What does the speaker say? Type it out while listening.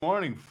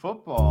Morning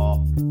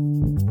football.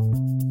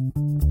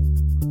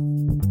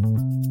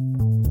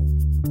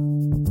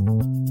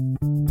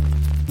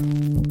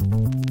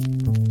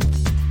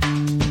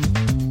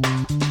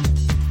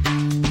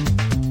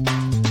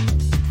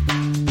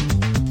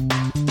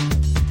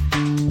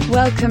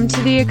 Welcome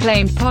to the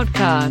acclaimed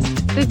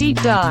podcast, The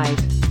Deep Dive,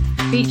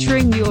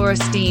 featuring your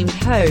esteemed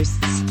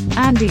hosts,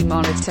 Andy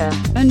Monitor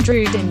and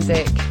Drew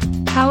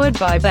Dinzik, powered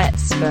by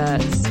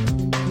BetSperts.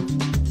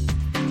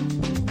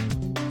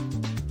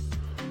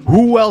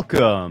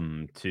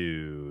 Welcome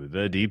to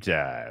the Deep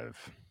Dive.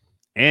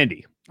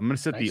 Andy, I'm going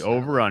to set the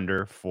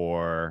over-under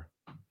for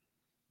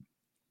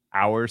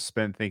hours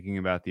spent thinking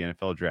about the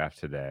NFL draft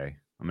today.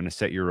 I'm going to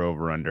set your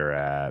over-under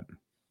at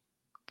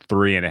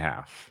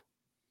 3.5. Is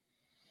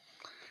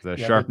that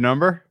a sharp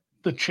number?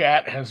 The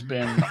chat has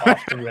been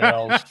off the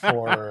rails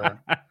for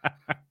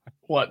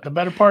what? The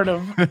better part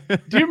of.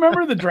 Do you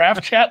remember the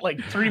draft chat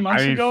like 3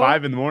 months ago?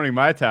 5 in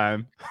my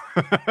time.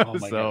 Oh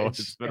my so God,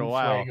 it's been a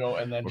while.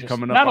 And then we're just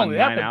coming up not on only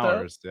 9 that,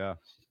 hours. Yeah.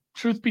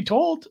 Truth be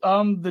told,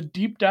 the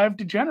deep dive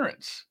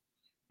degenerates.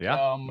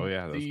 Yeah.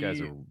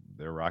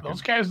 They're rocking.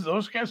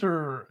 Those guys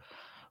are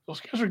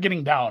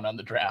getting down on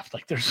the draft.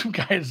 Like there's some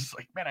guys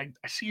like, man,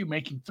 I see you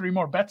making 3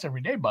 more bets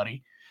every day,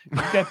 buddy.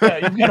 You've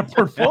got a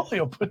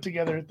portfolio put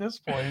together at this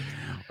point.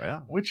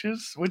 Well, which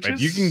is if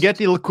you can get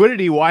the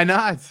liquidity, why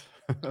not?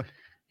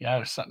 Yeah,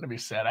 there's something to be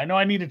said. I know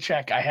I need to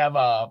check. I have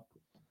a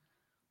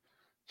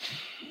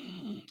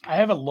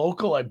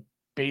local I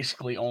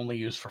basically only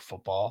use for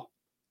football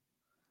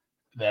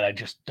that I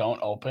just don't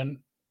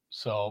open.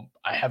 So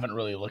I haven't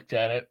really looked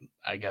at it.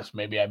 I guess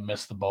maybe I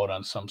missed the boat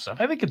on some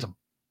stuff. I think it's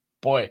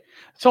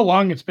so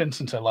long it's been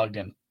since I logged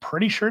in.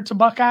 Pretty sure it's a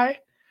Buckeye.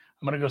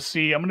 I'm going to go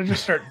see. I'm going to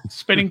just start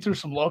spinning through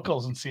some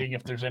locals and seeing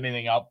if there's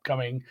anything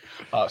upcoming.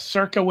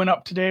 Circa went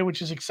up today,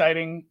 which is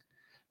exciting.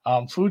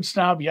 Food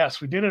Snob,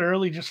 yes, we did it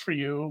early just for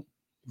you.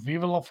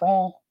 Vive la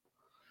France.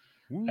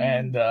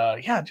 And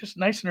just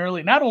nice and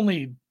early. Not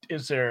only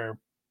is there,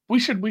 we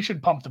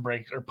should pump the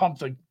brakes or pump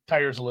the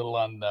tires a little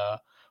on the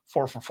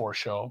 4for4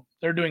 show.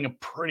 They're doing a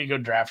pretty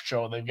good draft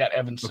show. They've got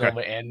Evan Silva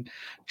and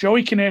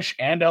Joey Knish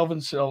and Elvin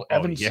Silva.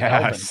 Elvin. I'm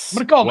going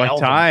to call him what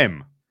Elvin.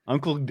 Time?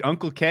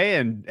 Uncle K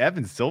and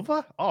Evan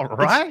Silva? All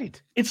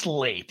right. It's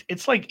late.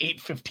 It's like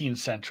 8:15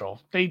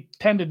 Central. They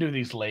tend to do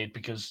these late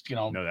because,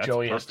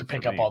 Joey has to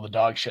pick up all the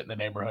dog shit in the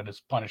neighborhood as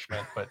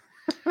punishment. But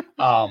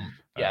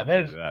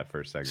that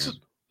for a second.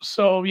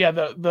 So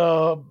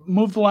the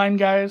move the line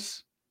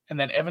guys, and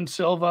then Evan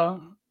Silva,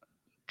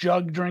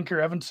 jug drinker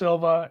Evan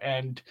Silva,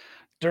 and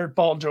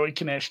dirtball Joey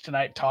Knish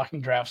tonight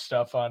talking draft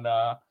stuff on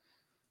I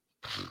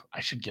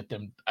should get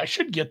them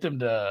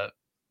to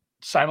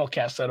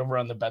simulcast that over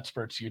on the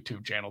BetSperts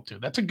YouTube channel too.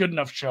 That's a good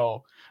enough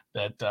show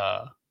that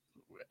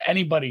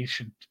anybody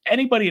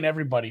and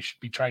everybody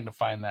should be trying to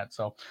find that.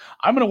 So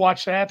I'm going to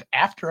watch that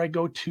after I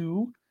go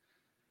to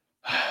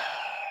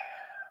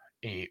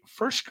a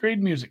first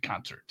grade music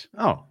concert.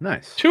 Oh,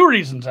 nice. 2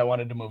 reasons I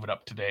wanted to move it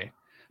up today.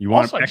 You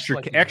want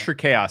extra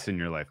chaos in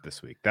your life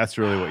this week. That's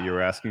really what you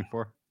were asking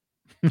for.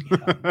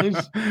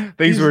 Yeah,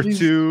 things were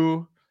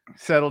too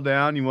settled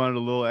down. You wanted a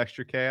little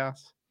extra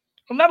chaos.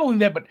 Well, not only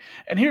that,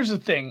 and here's the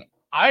thing.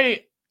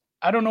 I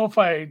don't know if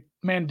I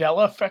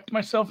Mandela effect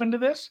myself into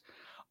this.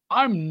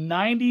 I'm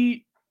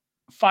 95%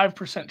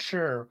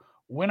 sure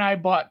when I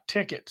bought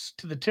tickets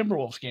to the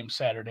Timberwolves game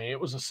Saturday, it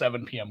was a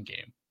 7 p.m.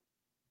 game.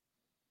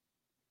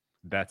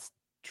 That's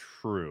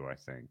true,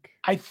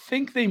 I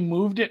think they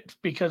moved it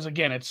because,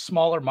 again, it's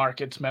smaller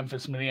markets,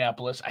 Memphis,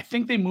 Minneapolis. I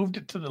think they moved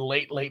it to the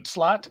late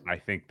slot. I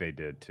think they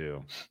did,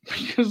 too.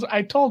 Because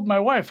I told my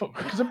wife,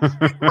 because I'm a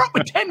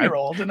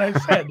 10-year-old, and I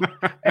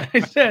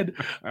said,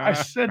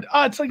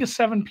 oh, it's like a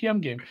 7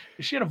 p.m. game.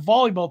 She had a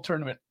volleyball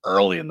tournament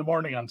early in the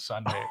morning on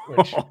Sunday,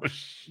 which,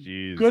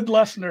 good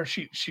listener,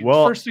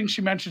 first thing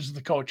she mentions to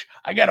the coach,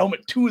 I got home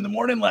at 2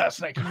 a.m.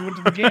 last night because we went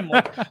to the game.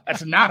 Like,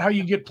 that's not how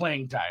you get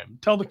playing time.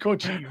 Tell the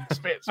coach you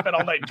spent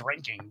all night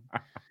drinking.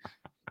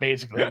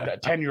 Basically,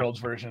 that 10-year-old's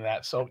version of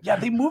that. So, yeah,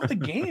 they moved the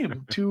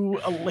game to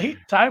a late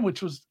time,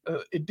 which was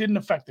it didn't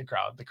affect the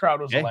crowd. The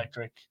crowd was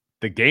electric.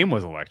 The game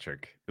was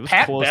electric. It was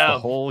Pat close Bev, the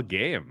whole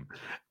game.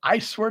 I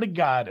swear to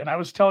God, and I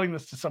was telling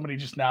this to somebody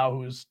just now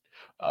who's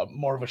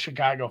more of a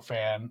Chicago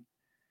fan.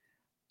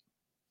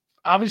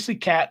 Obviously,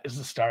 Cat is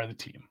the star of the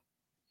team.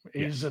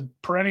 He's a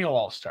perennial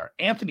all-star.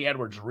 Anthony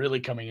Edwards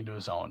really coming into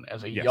his own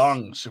as a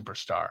young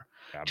superstar.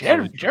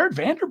 Jared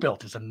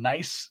Vanderbilt is a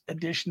nice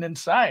addition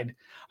inside.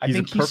 He's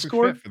a perfect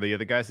fit for the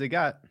other guys they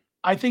got.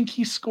 I think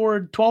he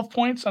scored 12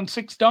 points on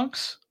 6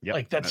 dunks. Yep,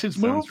 like that's his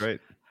move. Right.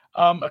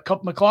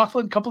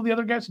 McLaughlin, a couple of the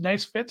other guys,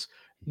 nice fits.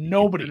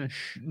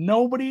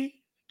 Nobody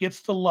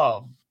gets the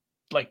love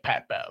like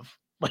Pat Bev.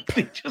 Like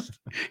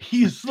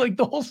he's like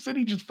the whole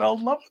city just fell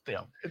in love with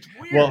him. It's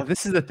weird. Well,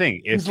 this is the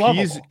thing. If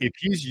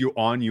he's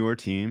on your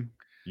team,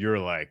 you're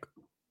like,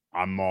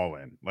 I'm all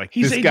in. Like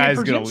this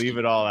guy's gonna leave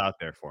it all out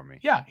there for me.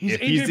 Yeah, he's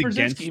AJ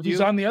Brzezinski. If he's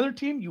on the other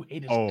team, you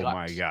hate his guts. Oh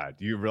my God,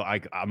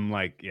 I'm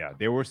like, yeah.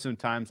 There were some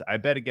times I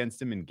bet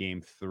against him in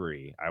Game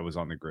 3. I was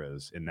on the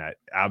Grizz in that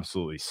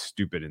absolutely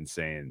stupid,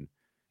 insane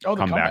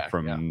comeback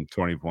from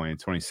 20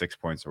 points, 26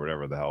 points, or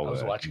whatever the hell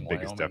the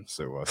biggest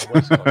deficit was.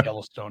 What's it called?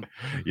 Yellowstone.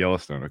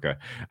 Yellowstone. Okay.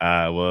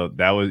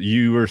 Well,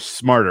 you were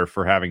smarter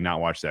for having not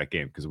watched that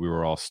game because we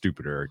were all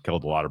stupider. It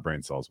killed a lot of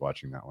brain cells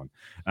watching that one.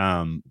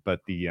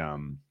 But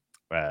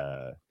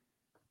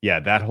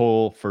that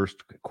whole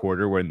first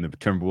quarter when the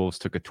Timberwolves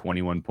took a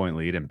 21-point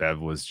lead and Bev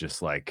was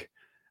just like,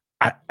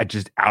 I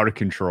just out of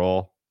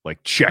control,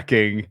 like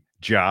checking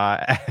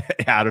Ja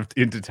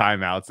into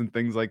timeouts and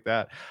things like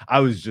that. I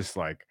was just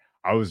like,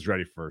 I was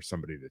ready for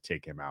somebody to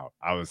take him out.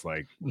 I was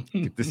like,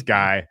 get this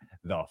guy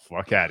the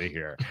fuck out of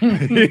here.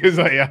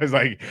 I was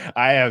like,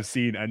 I have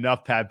seen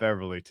enough Pat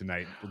Beverly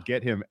tonight.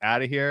 Get him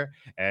out of here.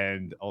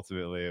 And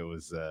ultimately it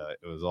was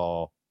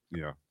all,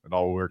 it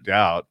all worked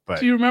out. But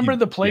do you remember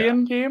the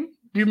play-in game?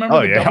 Do you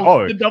remember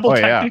the double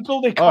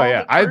technical they called? Oh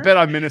yeah, I bet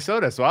on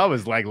Minnesota, so I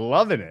was like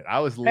loving it. I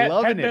was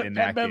loving it in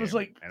that game. Was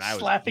like and I was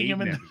slapping him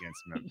against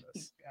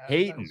Memphis.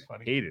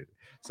 Hated.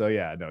 So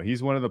yeah, no,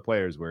 he's one of the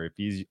players where if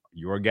he's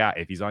your guy,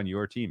 if he's on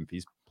your team, if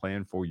he's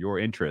playing for your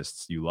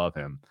interests, you love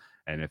him.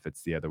 And if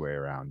it's the other way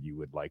around, you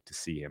would like to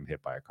see him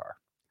hit by a car.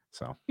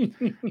 So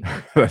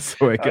that's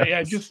the way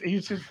it goes.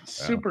 He's just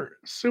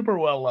super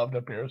well loved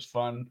up here. It was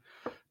fun.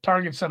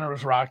 Target Center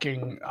was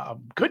rocking.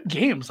 Good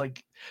games.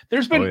 Like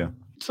there's been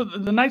so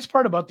the nice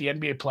part about the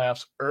NBA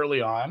playoffs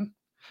early on,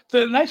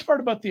 the nice part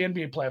about the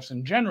NBA playoffs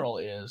in general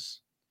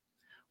is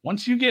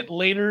once you get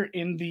later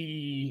in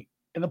the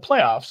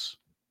playoffs,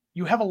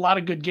 you have a lot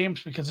of good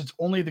games because it's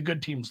only the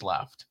good teams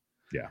left.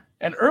 Yeah.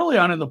 And early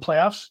on in the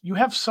playoffs, you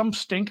have some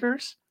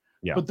stinkers,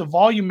 but the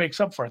volume makes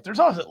up for it. There's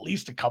always at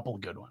least a couple of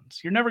good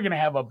ones. You're never going to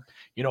have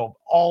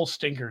all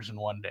stinkers in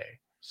one day.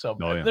 So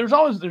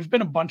there's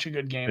been a bunch of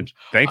good games. And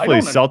thankfully,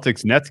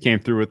 Celtics Nets came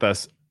through with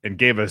us and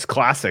gave us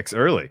classics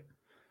early.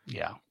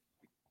 Yeah.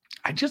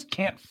 I just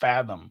can't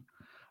fathom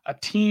a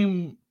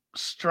team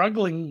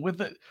struggling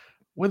with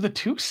a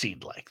 2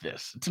 seed like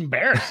this. It's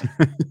embarrassing.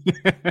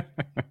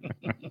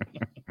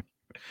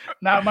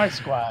 Not my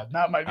squad.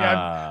 Not my.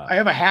 I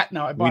have a hat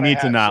now. We need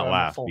to not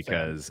laugh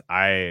because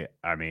I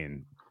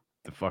mean,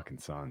 the fucking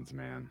Suns,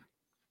 man.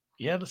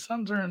 Yeah, the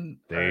Suns are in.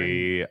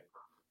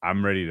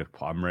 I'm ready to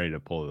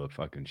pull the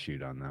fucking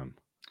shoot on them.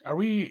 Are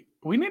we?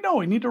 We need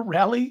to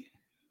rally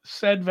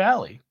Said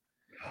Valley,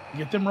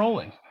 get them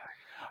rolling.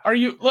 Are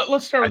you?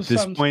 Let's start with at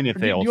this Suns. point. If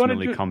they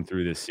ultimately come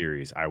through this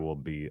series, I will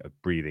be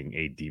breathing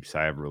a deep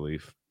sigh of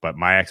relief. But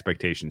my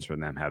expectations for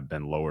them have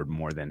been lowered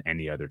more than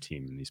any other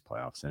team in these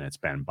playoffs, and it's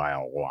been by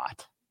a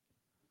lot.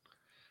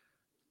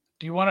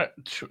 Do you want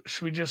to?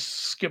 Should we just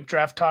skip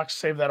draft talks,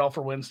 save that all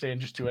for Wednesday,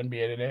 and just do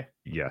NBA today?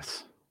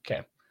 Yes.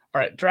 Okay.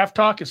 All right. Draft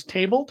talk is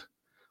tabled.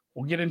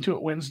 We'll get into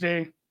it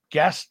Wednesday.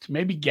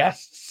 Maybe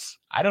guests.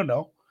 I don't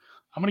know.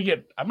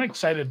 I'm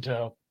excited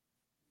to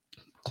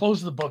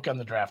close the book on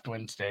the draft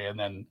Wednesday and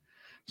then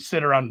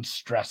sit around and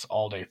stress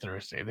all day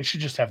Thursday. They should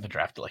just have the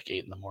draft at like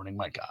 8 a.m.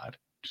 My God,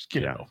 just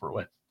get it over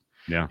with.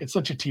 Yeah. It's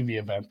such a TV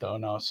event though.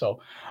 No.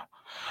 So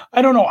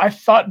I don't know. I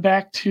thought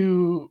back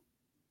to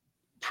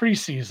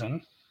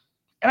preseason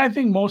and I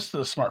think most of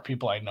the smart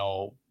people I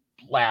know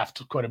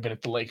laughed quite a bit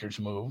at the Lakers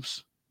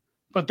moves,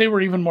 but they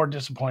were even more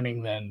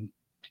disappointing than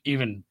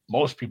even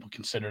most people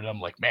considered them.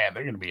 Like, man,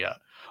 they're going to be a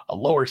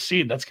lower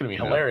seed. That's going to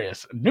be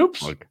hilarious.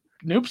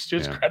 Noops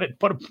just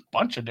put a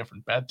bunch of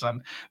different bets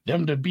on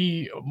them to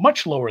be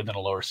much lower than a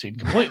lower seed,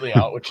 completely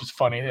out, which is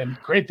funny and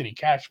great that he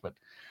cashed. But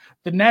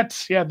the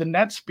Nets, the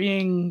Nets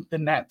being the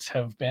Nets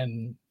have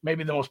been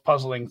maybe the most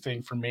puzzling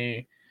thing for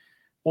me.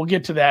 We'll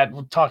get to that.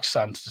 We'll talk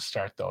Suns to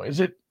start though. Is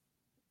it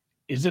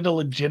a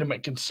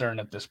legitimate concern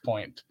at this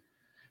point?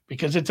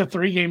 Because it's a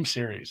 3-game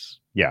series.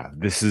 Yeah,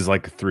 this is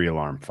like a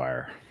 3-alarm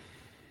fire.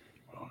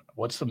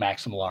 What's the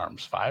maximum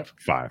alarms? 5?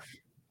 5.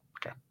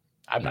 Okay.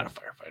 I'm not a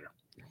firefighter.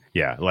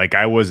 Yeah, like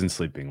I wasn't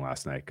sleeping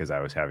last night because I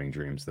was having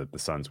dreams that the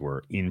Suns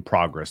were in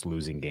progress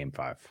losing Game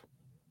 5.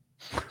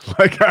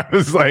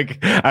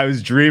 I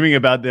was dreaming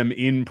about them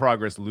in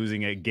progress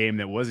losing a game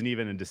that wasn't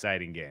even a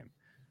deciding game.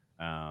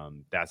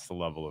 That's the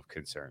level of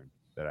concern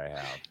that I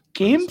have.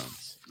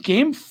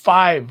 Game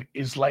 5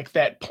 is like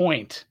that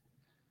point.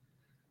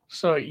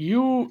 So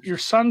your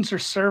Suns are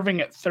serving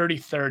at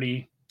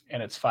 30-30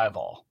 and it's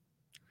 5-all.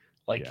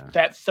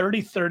 That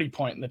 30-30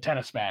 point in the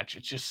tennis match,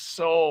 it's just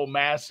so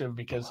massive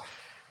because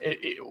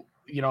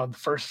the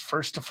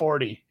first to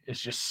 40 is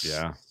just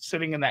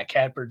sitting in that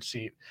catbird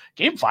seat.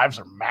 Game 5s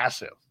are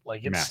massive.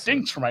 It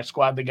stinks for my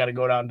squad. They got to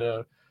go down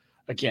to,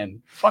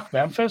 again, fuck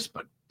Memphis,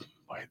 but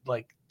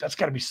that's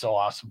got to be so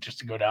awesome just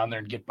to go down there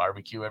and get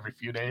barbecue every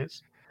few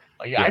days.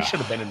 I should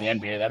have been in the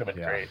NBA. That'd have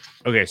been great.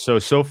 Okay,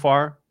 so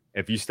far,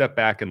 if you step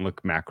back and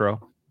look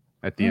macro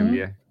at the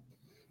NBA,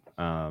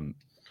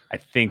 I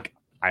think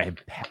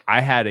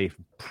I had a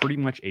pretty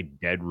much a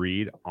dead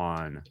read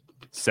on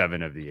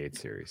 7 of the 8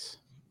 series.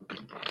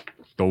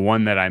 The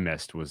one that I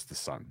missed was the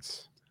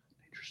Suns.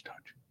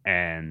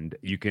 And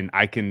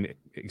I can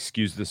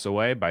excuse this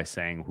away by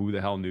saying who the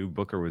hell knew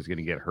Booker was going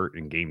to get hurt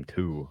in Game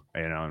 2,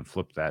 and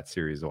flip that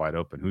series wide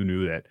open. Who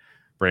knew that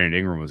Brandon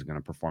Ingram was going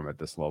to perform at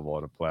this level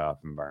in a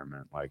playoff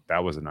environment?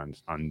 That was an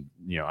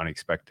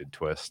unexpected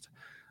twist.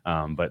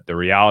 But the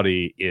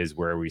reality is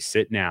where we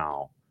sit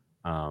now.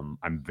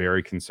 I'm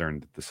very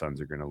concerned that the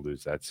Suns are going to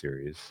lose that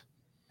series,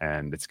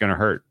 and it's going to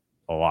hurt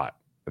a lot.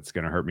 It's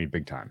going to hurt me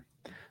big time.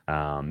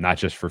 Not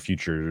just for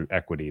future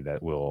equity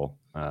that will,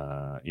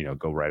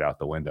 go right out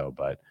the window,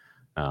 but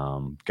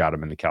got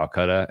them into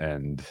Calcutta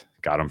and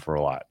got them for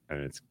a lot.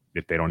 And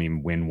if they don't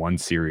even win one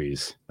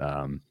series,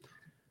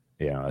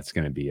 it's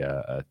going to be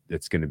a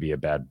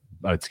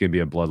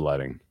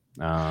bloodletting.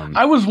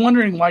 I was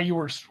wondering why you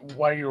were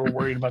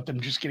worried about them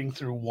just getting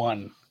through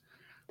one.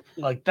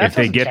 Like that. If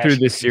they get through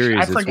this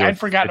series, I'd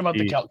forgotten about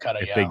the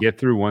Calcutta. If they get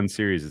through one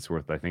series, it's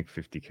worth, I think,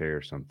 $50K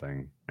or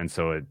something. And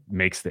so it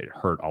makes it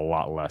hurt a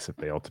lot less if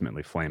they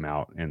ultimately flame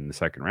out in the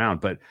second round.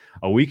 But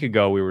a week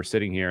ago, we were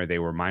sitting here, they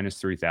were minus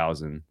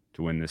 3,000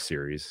 to win this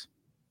series.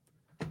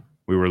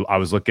 I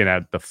was looking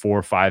at the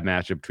 4-5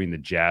 matchup between the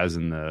Jazz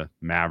and the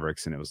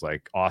Mavericks, and it was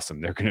like,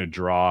 awesome. They're going to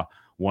draw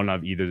one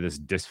of either this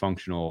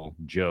dysfunctional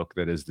joke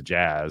that is the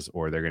Jazz,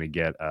 or they're going to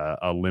get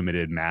a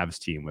limited Mavs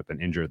team with an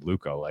injured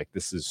Luka. Like,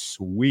 this is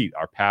sweet.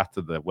 Our path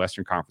to the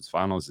Western Conference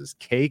Finals is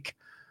cake.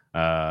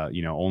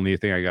 Only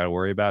thing I got to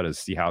worry about is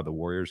see how the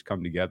Warriors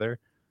come together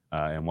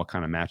and what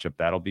kind of matchup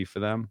that'll be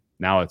for them.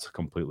 Now it's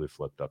completely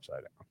flipped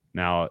upside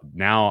down.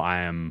 Now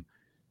I am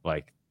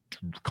like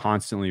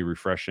constantly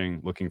refreshing,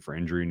 looking for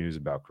injury news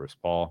about Chris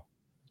Paul.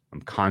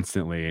 I'm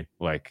constantly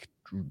like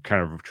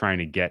kind of trying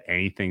to get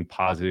anything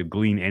positive,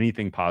 glean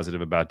anything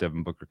positive about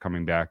Devin Booker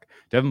coming back.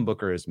 Devin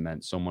Booker has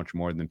meant so much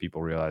more than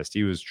people realized.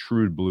 He was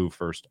true blue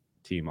first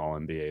team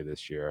All-NBA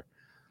this year.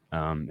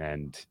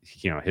 And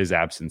his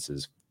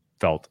absences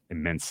felt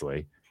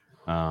immensely.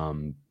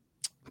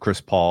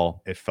 Chris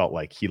Paul, it felt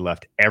like he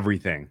left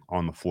everything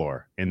on the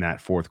floor in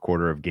that fourth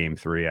quarter of Game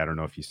 3. I don't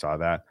know if you saw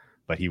that,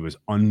 but he was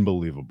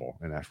unbelievable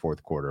in that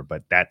fourth quarter.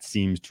 But that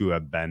seems to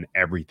have been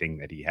everything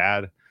that he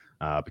had.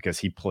 Because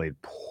he played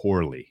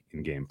poorly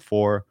in Game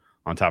 4,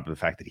 on top of the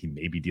fact that he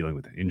may be dealing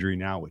with an injury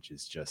now, which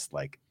is just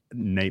like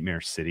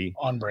nightmare city.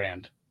 On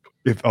brand.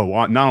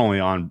 Not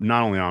only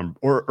on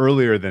or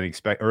earlier than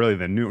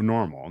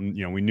normal.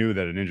 We knew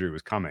that an injury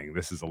was coming.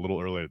 This is a little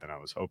earlier than I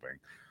was hoping.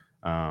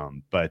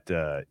 But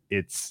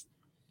it's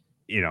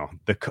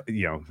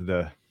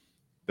the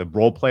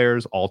role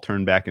players all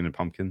turned back into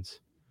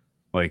pumpkins.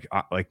 Like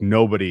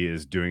nobody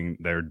is doing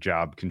their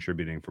job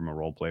contributing from a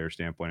role player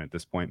standpoint at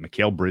this point.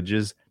 Mikal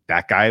Bridges,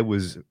 that guy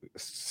was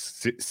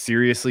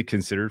seriously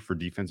considered for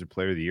Defensive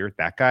Player of the Year.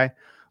 That guy,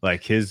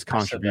 like his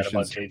contributions.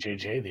 I said that about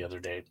JJJ the other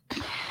day.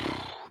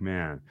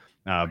 Man,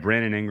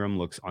 Brandon Ingram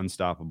looks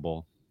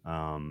unstoppable.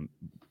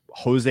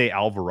 Jose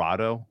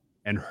Alvarado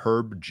and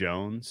Herb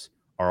Jones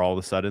are all of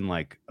a sudden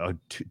like a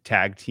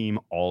tag team,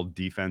 all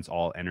defense,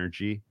 all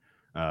energy.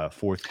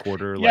 Fourth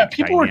quarter. Yeah,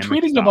 people were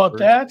tweeting about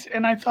that,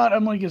 and I thought,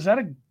 I'm like, is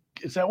that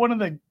one of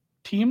the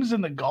teams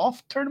in the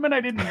golf tournament I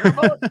didn't hear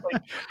about?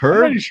 Like, Herb,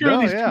 I'm pretty sure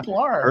these people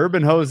are. Herb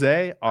and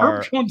Jose are.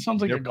 Herb Jones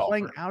sounds like a golfer.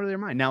 Playing out of their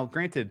mind. Now,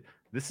 granted,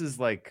 this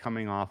is like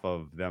coming off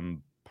of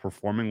them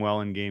performing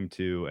well in Game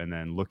 2 and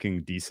then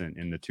looking decent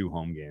in the 2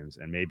 home games,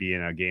 and maybe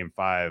in a Game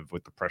 5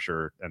 with the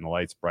pressure and the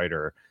lights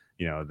brighter,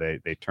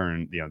 they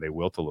turn, they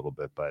wilt a little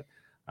bit, but.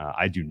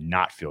 I do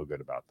not feel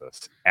good about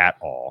this at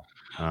all.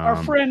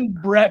 Our friend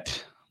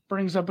Brett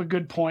brings up a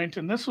good point,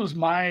 and this was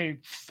my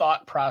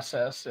thought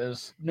process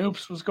as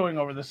Noops was going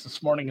over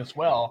this morning as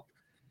well.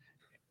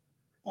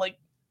 Like,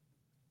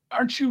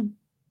 aren't you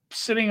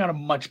sitting on a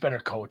much better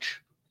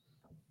coach?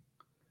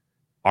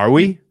 Are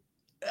we?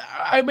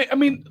 I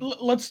mean,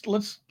 let's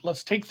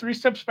take 3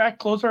 steps back,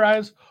 close our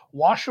eyes,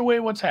 wash away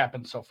what's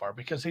happened so far,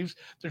 because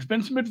there's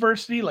been some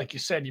adversity, like you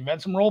said. You've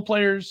had some role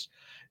players.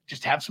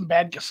 Just have some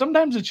bad.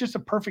 Sometimes it's just a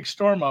perfect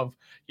storm of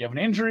you have an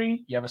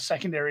injury, you have a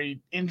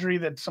secondary injury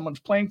that someone's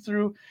playing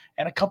through,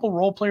 and a couple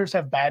role players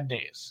have bad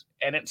days.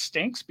 And it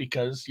stinks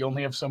because you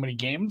only have so many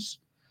games.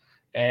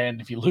 And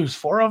if you lose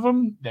 4 of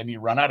them, then you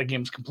run out of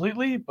games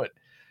completely. But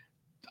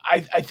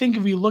I think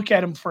if you look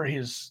at him for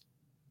his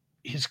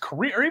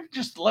career, or even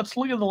just let's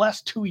look at the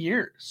last 2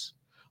 years,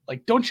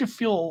 like, don't you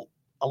feel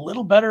a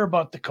little better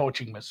about the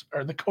coaching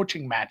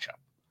matchup?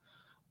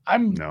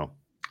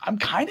 I'm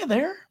kind of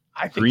there.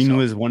 I think Green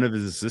was one of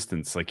his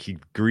assistants. Like,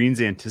 Green's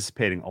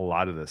anticipating a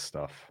lot of this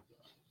stuff.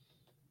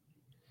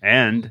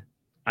 And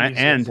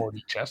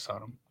 40 chests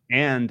on him.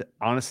 And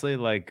honestly,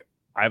 like,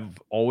 I've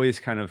always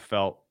kind of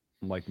felt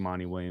like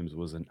Monty Williams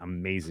was an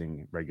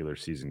amazing regular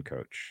season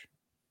coach.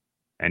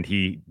 And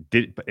he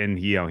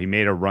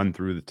made a run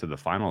through to the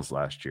finals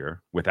last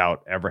year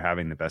without ever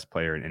having the best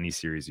player in any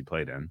series he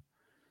played in.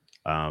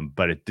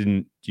 But it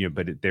didn't,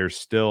 there's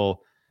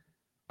still,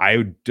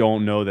 I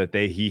don't know that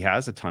he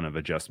has a ton of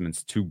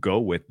adjustments to go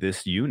with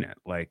this unit.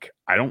 Like,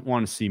 I don't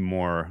want to see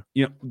more,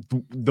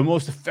 the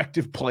most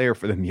effective player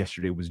for them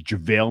yesterday was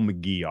JaVale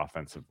McGee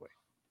offensively.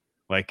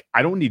 Like,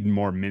 I don't need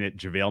more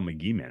JaVale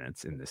McGee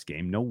minutes in this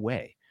game. No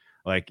way.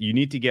 Like, you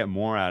need to get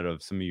more out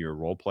of some of your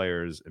role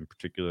players, and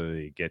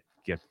particularly get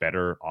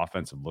better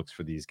offensive looks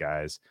for these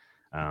guys.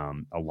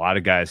 A lot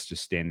of guys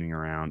just standing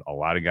around, a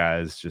lot of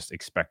guys just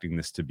expecting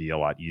this to be a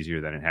lot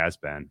easier than it has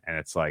been. And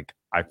it's like,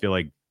 I feel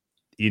like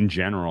in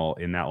general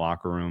in that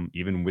locker room,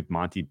 even with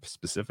Monty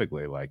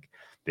specifically, like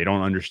they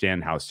don't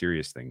understand how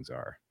serious things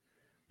are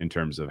in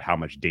terms of how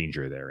much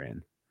danger they're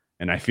in.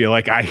 And I feel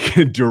like I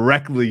can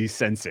directly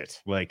sense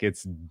it. Like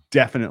it's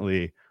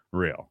definitely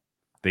real.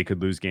 They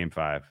could lose game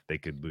 5. They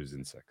could lose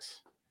in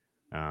 6.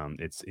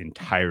 It's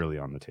entirely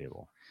on the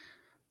table.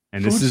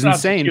 And this is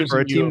insane for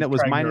a team that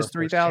was minus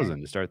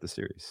 3,000 to start the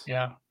series.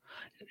 Yeah.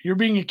 You're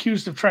being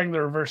accused of trying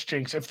the reverse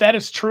jinx. If that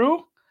is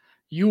true,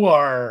 you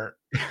are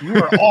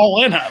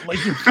all in on it.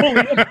 Like you're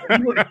fully in it.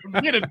 You are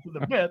committed to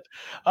the bit.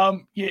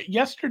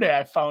 Yesterday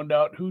I found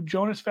out who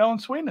Jonas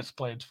Valanciunas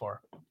played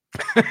for.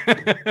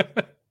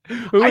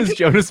 Who is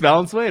Jonas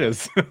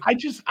Valanciunas?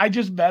 I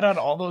just bet on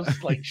all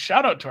those. Like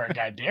shout out to our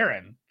guy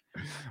Darren.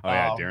 Oh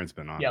yeah, Darren's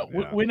been on. Yeah,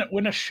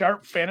 when a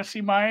sharp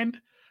fantasy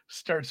mind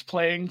starts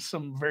playing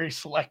some very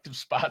selective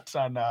spots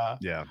on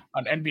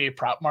NBA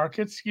prop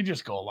markets, you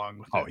just go along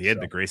with it. Oh, he had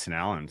the Grayson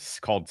Allen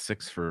called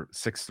 6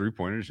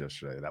 3-pointers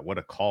yesterday. That what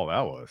a call that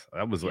was.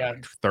 That was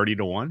like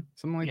 30-1,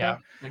 something like that.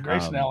 Yeah, the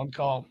Grayson Allen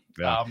call.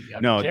 Yeah.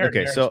 No, Darren,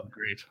 okay, so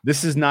great.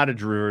 This is not a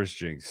reverse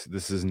jinx.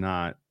 This is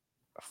not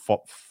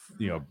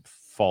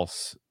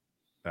false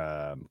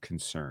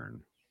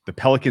concern. The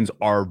Pelicans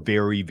are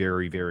very,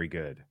 very, very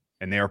good.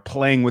 And they are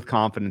playing with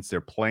confidence.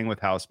 They're playing with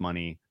house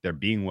money. They're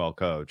being well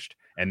coached,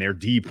 and they're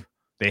deep.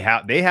 They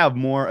have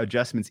more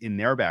adjustments in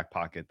their back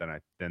pocket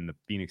than the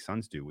Phoenix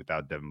Suns do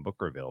without Devin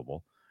Booker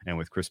available and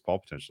with Chris Paul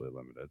potentially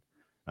limited.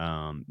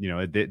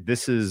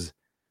 This is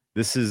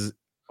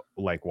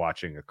like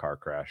watching a car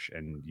crash,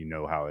 and you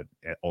know how it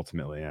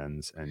ultimately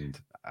ends.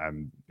 And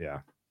Can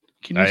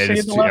you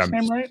say the last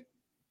name right?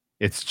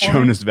 It's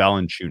Jonas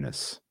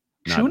Valanciunas,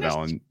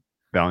 not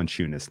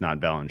Valanciunas, not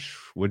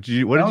Valanciunas. What did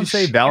you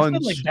say?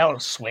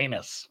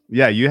 Valanciunas.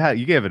 Yeah,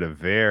 you gave it a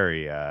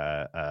very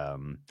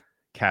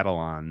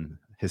Catalan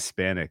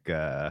Hispanic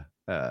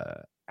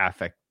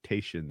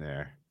affectation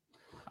there.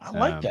 I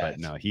like that. But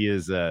no, he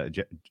is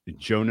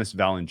Jonas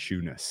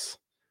Valanciunas.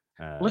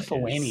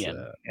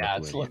 Lithuanian.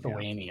 It's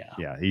Lithuania.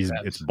 Yeah,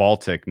 it's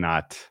Baltic,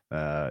 not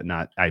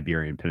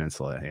Iberian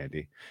Peninsula,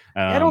 Andy.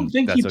 I don't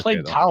think he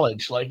played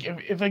college. Like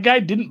if a guy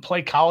didn't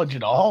play college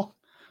at all,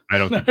 I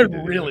don't think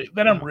I'm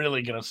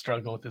really gonna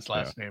struggle with his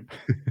last name.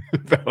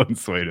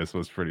 Valanciunas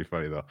was pretty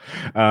funny though.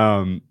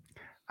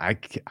 I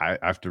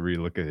have to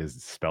relook at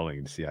his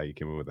spelling to see how you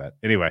came up with that.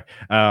 Anyway,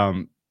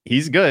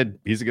 he's good.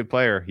 He's a good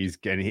player.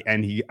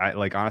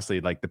 Honestly,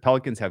 like the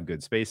Pelicans have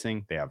good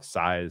spacing. They have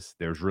size.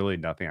 There's really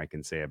nothing I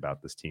can say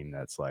about this team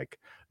that's like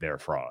they're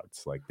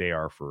frauds. Like they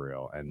are for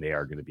real, and they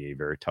are going to be a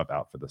very tough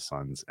out for the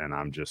Suns. And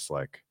I'm just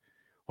like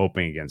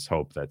hoping against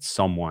hope that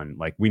someone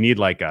like we need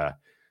a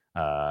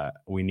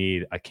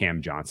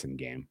Cam Johnson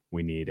game.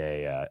 We need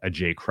a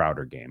Jay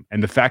Crowder game.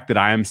 And the fact that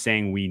I am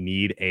saying we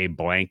need a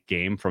blank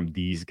game from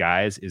these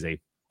guys is a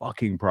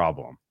fucking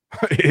problem.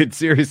 It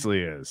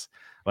seriously is.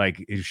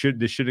 Like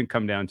this shouldn't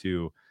come down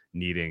to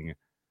needing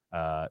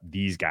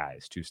these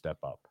guys to step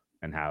up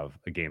and have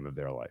a game of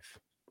their life.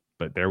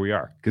 But there we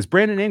are. Because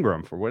Brandon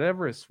Ingram, for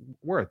whatever it's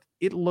worth,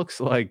 he looks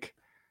like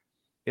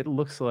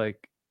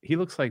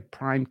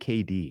prime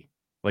KD.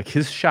 Like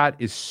his shot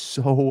is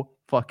so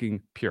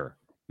fucking pure.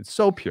 It's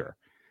so pure,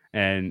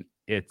 and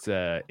it's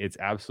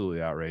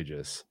absolutely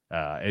outrageous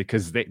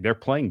because they're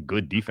playing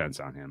good defense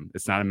on him.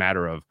 It's not a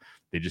matter of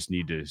they just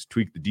need to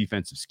tweak the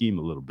defensive scheme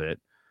a little bit,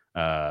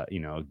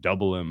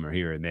 double him or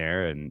here and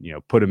there, and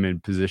put him in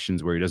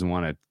positions where he doesn't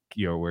want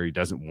to, where he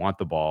doesn't want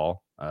the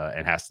ball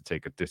and has to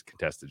take a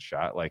discontested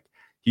shot. Like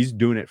he's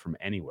doing it from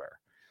anywhere.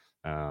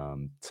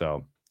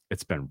 So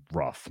it's been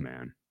rough,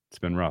 man. It's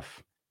been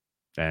rough.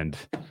 And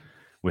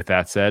with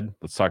that said,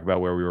 let's talk about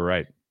where we were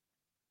right.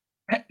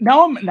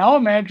 Now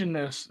imagine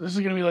this. This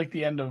is going to be like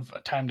the end of A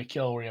Time to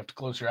Kill, where you have to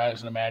close your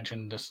eyes and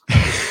imagine this.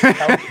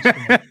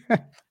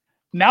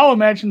 Now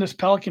imagine this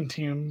Pelican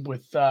team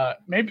with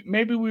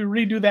maybe we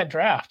redo that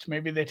draft.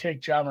 Maybe they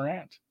take Ja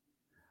Morant.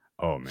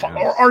 Oh man,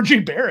 or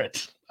RJ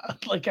Barrett.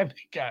 Like I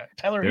think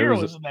Tyler Hero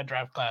was in that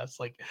draft class.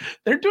 Like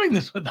they're doing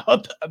this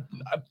without a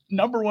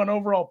number 1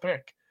 overall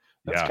pick.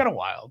 That's kind of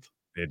wild.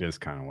 It is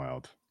kind of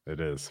wild. It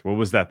is. What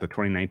was that? The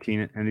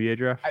 2019 NBA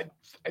draft? I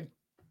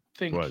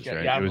think it was,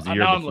 right? It was the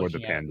year before the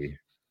Pandy.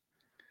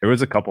 There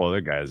was a couple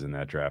other guys in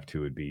that draft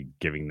who would be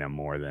giving them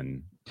more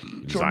than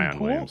Zion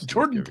Williamson.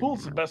 Jordan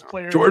Poole's the best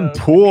player. Jordan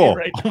Poole.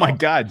 Right now. Oh my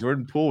God.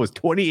 Jordan Poole was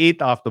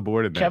 28th off the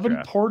board in that Kevin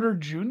draft. Porter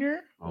Jr.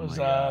 was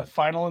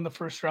final in the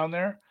first round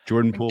there.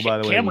 Jordan Poole, by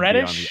the way, Cam would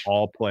Reddish be on the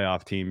all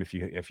playoff team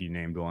if you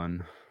named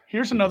one.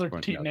 Here's another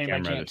name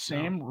I can't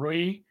name.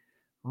 Rui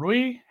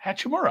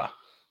Hachimura.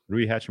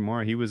 Rui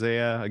Hachimura. He was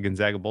a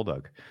Gonzaga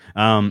Bulldog.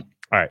 All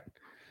right.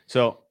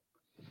 So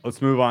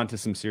let's move on to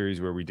some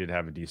series where we did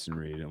have a decent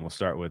read, and we'll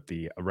start with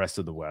the rest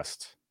of the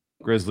West.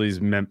 Grizzlies,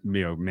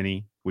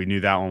 mini. We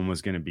knew that one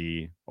was going to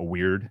be a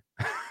weird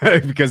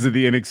because of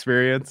the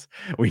inexperience.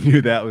 We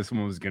knew that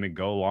one was going to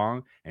go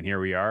long, and here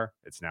we are.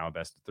 It's now a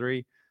best of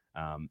 3.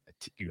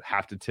 You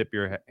have to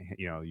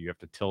you have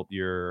to tilt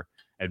your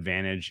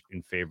advantage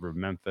in favor of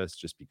Memphis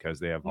just because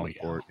they have home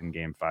court in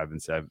game 5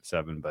 and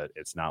 7. But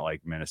it's not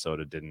like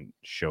Minnesota didn't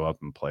show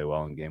up and play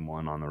well in game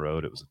 1 on the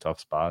road. It was a tough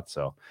spot.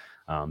 So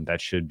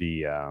that should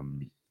be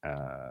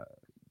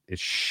it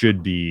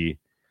should be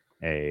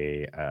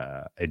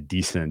a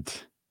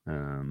decent,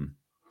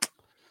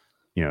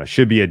 it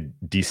should be a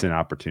decent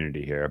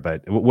opportunity here.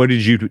 But what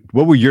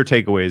were your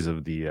takeaways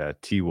of the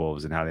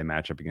T-Wolves and how they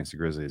match up against the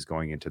Grizzlies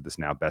going into this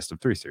now best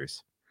of 3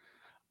 series?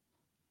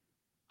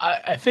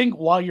 I think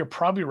while you're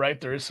probably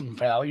right, there is some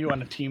value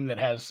on a team that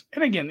has,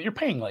 and again, you're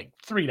paying like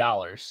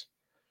 $3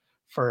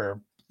 for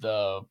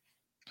the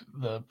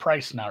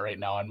price now right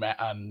now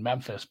on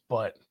Memphis,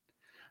 but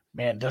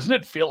man, doesn't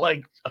it feel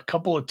like a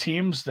couple of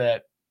teams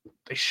that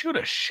they shoot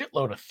a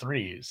shitload of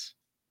threes,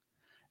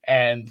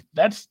 and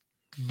that's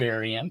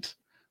variant.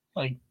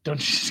 Like, don't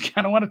you just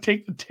kind of want to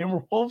take the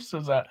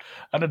Timberwolves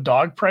at a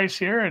dog price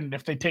here? And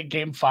if they take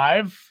game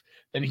 5,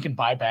 then you can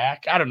buy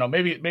back. I don't know.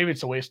 Maybe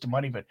it's a waste of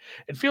money, but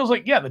it feels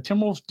like, the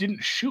Timberwolves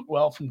didn't shoot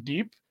well from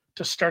deep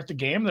to start the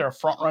game. They're a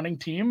front running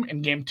team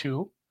in game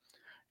 2,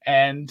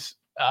 and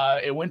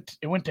it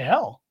went to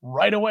hell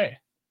right away.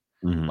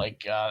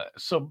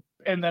 Mm-hmm.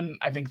 And then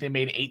I think they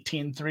made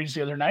 18 threes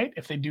the other night.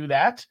 If they do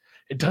that,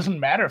 it doesn't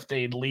matter if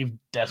they leave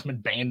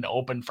Desmond Bane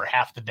open for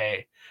half the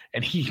day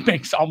and he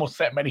makes almost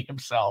that many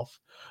himself.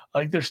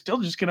 Like, they're still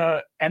just going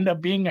to end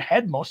up being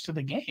ahead most of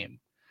the game.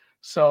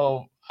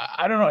 So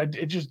I don't know.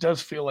 It just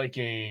does feel like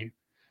and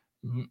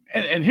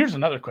here's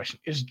another question.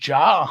 Is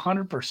Ja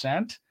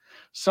 100%?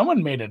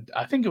 Someone made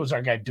I think it was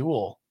our guy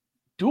Duel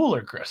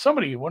or Grip.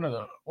 Somebody, one of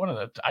the,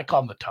 I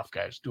call them the tough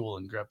guys, Duel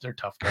and Grip. They're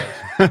tough guys.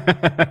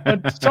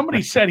 But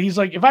somebody said, he's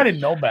like, if I didn't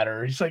know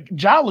better, he's like,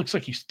 Ja looks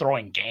like he's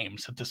throwing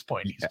games at this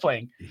point. He's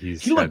playing. He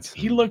looks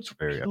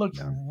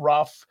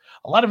rough.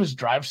 A lot of his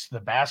drives to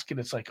the basket,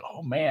 it's like,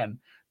 oh man,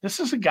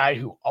 this is a guy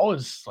who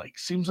always like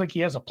seems like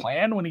he has a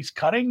plan when he's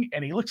cutting,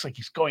 and he looks like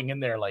he's going in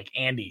there like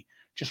Andy,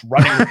 just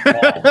running the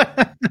ball.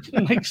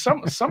 Like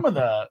some of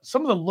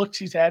the looks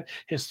he's had,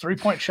 his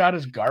 3-point shot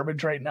is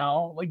garbage right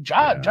now. Like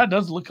Ja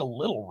does look a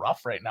little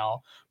rough right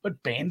now,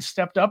 but Bane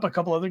stepped up. A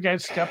couple other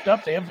guys stepped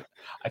up. It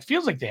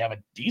feels like they have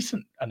a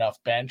decent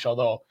enough bench,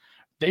 although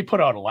they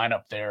put out a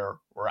lineup there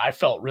where I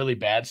felt really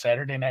bad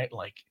Saturday night.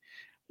 Like,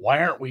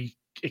 why aren't we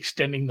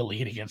extending the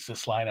lead against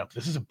this lineup?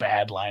 This is a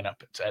bad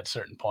lineup at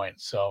certain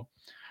points. So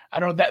I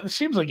don't know, that it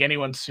seems like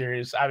anyone's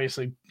serious.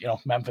 Obviously,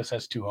 Memphis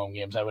has 2 home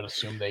games. I would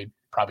assume they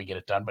probably get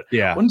it done, but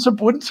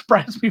wouldn't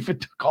surprise me if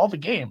it took all the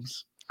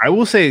games. I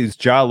will say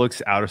Ja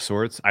looks out of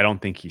sorts. I don't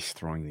think he's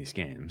throwing these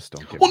games.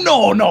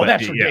 No,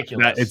 that's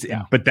ridiculous.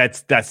 But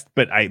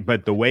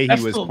the way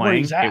he was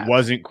playing, it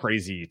wasn't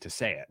crazy to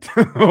say it.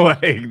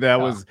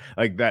 Was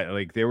like that.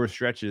 Like, there were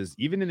stretches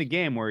even in the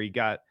game where he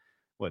got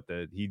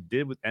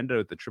ended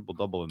with the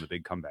triple-double in the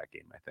big comeback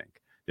game. I think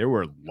there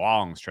were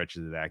long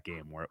stretches of that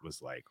game where it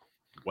was like,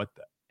 what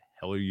the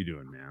hell are you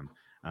doing, man?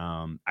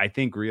 I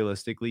think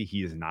realistically,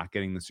 he is not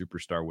getting the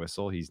superstar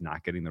whistle. He's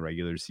not getting the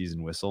regular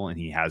season whistle, and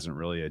he hasn't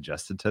really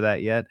adjusted to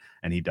that yet.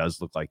 And he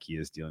does look like he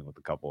is dealing with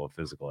a couple of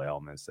physical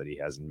ailments that he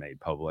hasn't made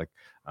public.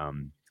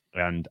 And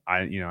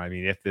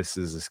if this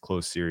is this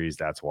close series,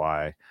 that's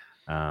why.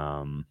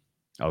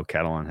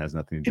 Catalan has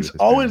nothing to do with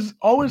it.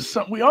 Always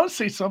we always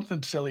say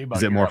something silly about.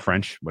 Is it more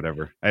French?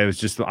 Whatever. I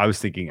was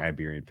thinking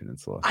Iberian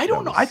Peninsula. I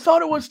don't know. I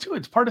thought it was too.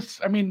 It's part of.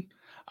 I mean,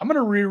 I'm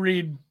gonna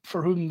reread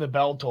For Whom the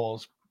Bell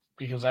Tolls,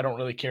 because I don't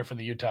really care for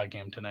the Utah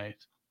game tonight.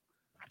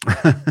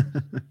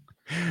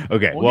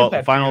 Okay. Well,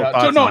 final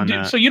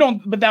thoughts so you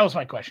don't. But that was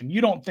my question.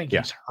 You don't think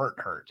he's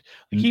hurt?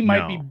 Like, he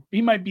might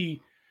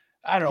be.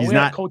 I don't know. We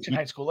had a coach in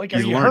high school. Like, are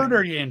you hurt or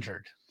are you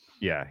injured?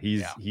 Yeah,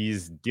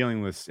 he's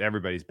dealing with.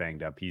 Everybody's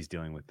banged up. He's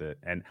dealing with it.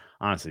 And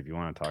honestly, if you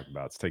want to talk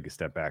about, let's take a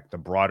step back.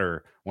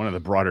 One of the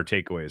broader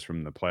takeaways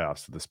from the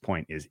playoffs to this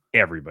point is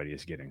everybody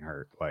is getting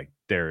hurt. Like,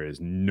 there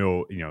is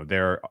no,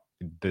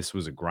 this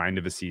was a grind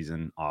of a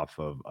season off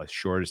of a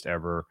shortest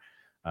ever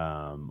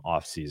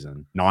non-off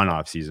season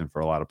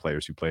for a lot of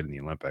players who played in the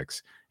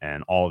Olympics,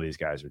 and all of these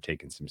guys are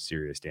taking some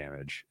serious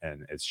damage,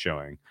 and it's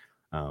showing.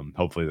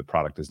 Hopefully the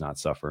product does not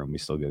suffer and we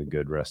still get a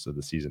good rest of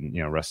the season,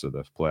 rest of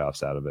the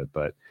playoffs out of it.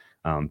 But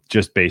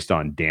just based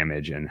on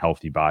damage and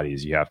healthy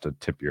bodies, you have to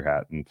tip your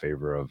hat in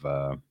favor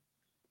of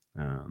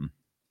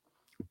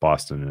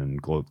Boston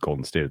and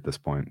Golden State at this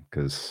point,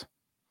 because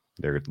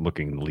they're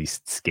looking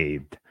least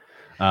scathed.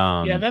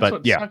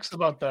 Sucks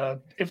about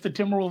if the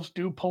Timberwolves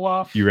do pull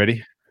off. You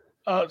ready?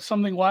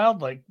 Something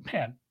wild, like,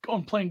 man,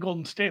 going playing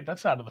Golden State,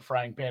 that's out of the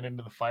frying pan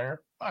into the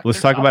fire. Fuck,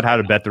 let's talk about how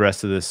to bet the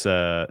rest of this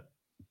Grizz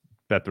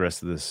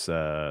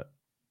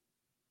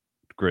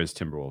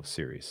Timberwolves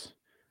series.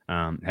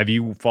 Have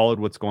you followed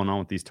what's going on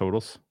with these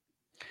totals?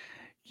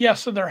 Yeah,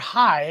 so they're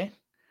high.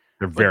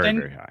 They're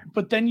very high.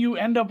 But then you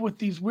end up with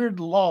these weird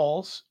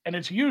lulls, and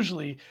it's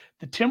usually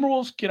the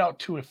Timberwolves get out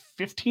to a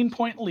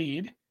 15-point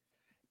lead,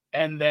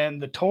 and then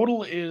the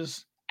total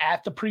is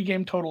at the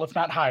pregame total, if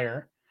not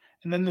higher.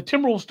 And then the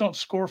Timberwolves don't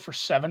score for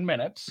 7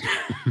 minutes,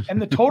 and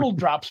the total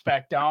drops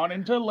back down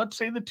into, let's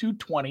say, the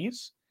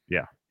 220s.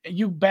 Yeah.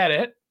 You bet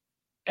it.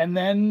 And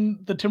then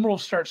the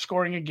Timberwolves start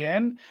scoring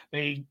again.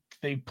 They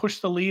push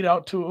the lead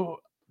out to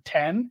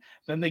 10.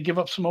 Then they give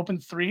up some open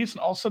threes,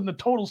 and all of a sudden the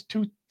total's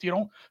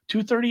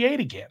 238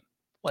 again.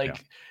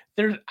 Like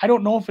I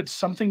don't know if it's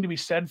something to be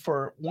said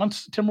for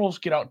once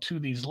Timberwolves get out to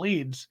these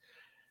leads,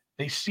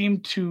 they seem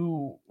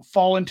to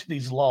fall into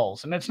these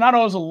lulls. And it's not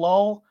always a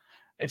lull.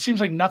 It seems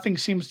like nothing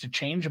seems to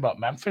change about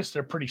Memphis.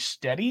 They're pretty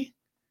steady.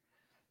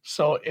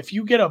 So if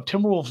you get a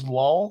Timberwolves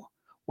lull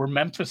where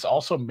Memphis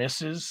also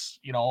misses,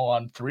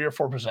 on 3 or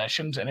 4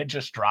 possessions and it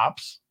just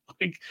drops,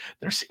 like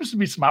there seems to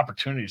be some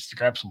opportunities to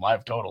grab some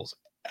live totals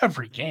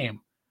every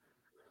game.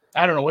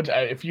 I don't know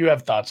if you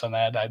have thoughts on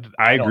that.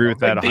 I agree with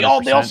that. They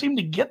all seem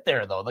to get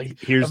there though. Like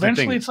here's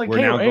eventually the thing. It's like,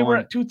 we're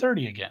at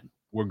 230 again.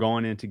 We're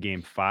going into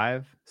game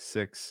 5,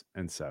 6,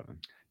 and 7.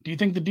 Do you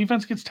think the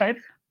defense gets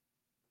tighter?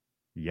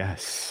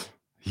 Yes.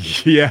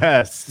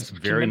 Yes.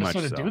 Very much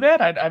so. Do that?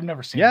 I've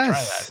never seen them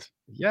try that.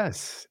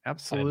 Yes,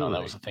 absolutely. I didn't know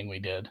that was a thing we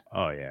did.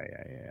 Oh, yeah.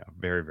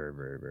 Very, very,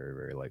 very, very,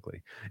 very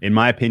likely. In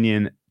my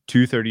opinion,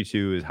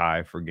 232 is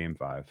high for game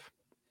 5.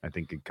 I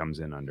think it comes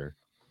in under.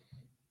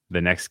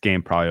 The next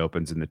game probably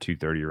opens in the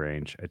 230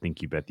 range. I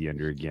think you bet the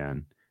under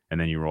again. And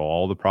then you roll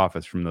all the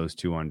profits from those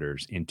 2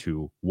 unders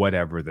into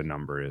whatever the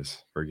number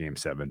is for game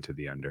 7 to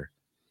the under.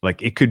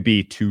 Like it could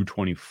be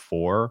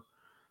 224,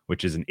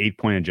 which is an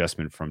 8-point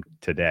adjustment from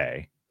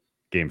today,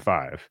 game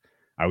 5.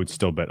 I would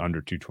still bet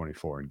under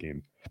 224 in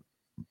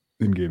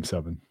game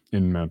 7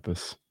 in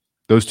Memphis.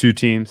 Those 2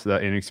 teams, the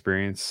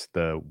inexperience,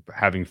 the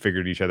having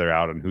figured each other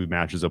out and who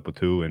matches up with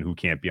who and who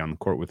can't be on the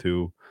court with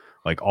who,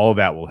 like all of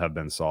that will have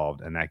been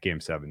solved. And that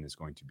game 7 is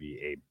going to be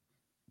a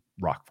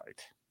rock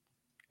fight,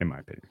 in my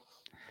opinion.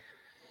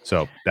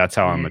 So that's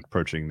how I'm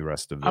approaching the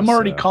rest of this. I'm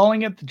already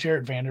calling it the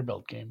Jared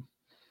Vanderbilt game.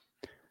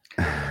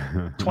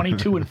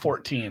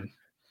 22-14.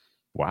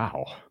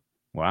 Wow.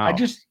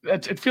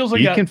 It feels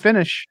like you can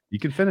finish.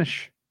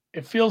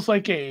 It feels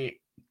like a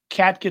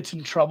cat gets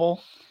in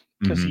trouble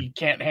because he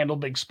can't handle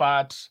big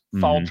spots,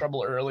 foul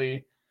trouble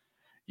early.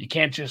 You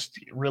can't just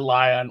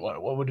rely on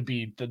what would it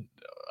be?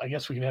 I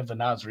guess we could have the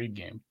Naz Reid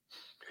game.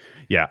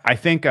 Yeah, I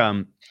think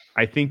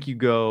you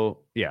go.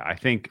 Yeah,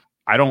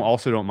 I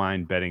don't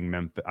mind betting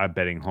Memphis. I'm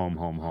betting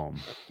home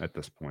at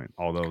this point.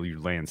 Although you're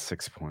laying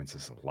 6 points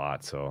is a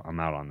lot, so I'm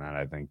out on that.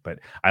 I think, but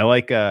I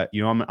like. I'm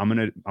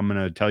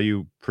gonna tell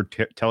you,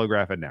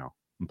 telegraph it now.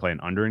 I'm playing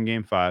under in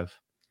game 5.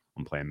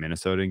 I'm playing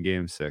Minnesota in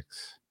game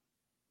 6,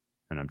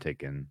 and I'm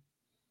taking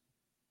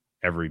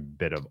every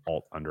bit of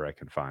alt under I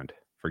can find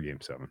for game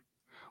 7.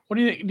 What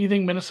do you think? Do you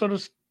think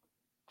Minnesota's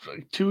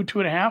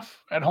 2.5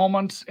 at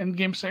home in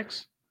game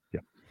 6?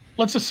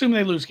 Let's assume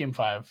they lose game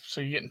 5.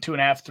 So you're getting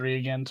 2.5, 3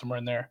 again, somewhere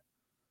in there.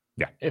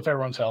 Yeah. If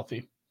everyone's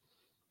healthy.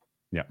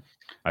 Yeah.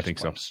 I think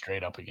so.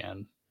 Straight up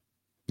again.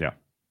 Yeah.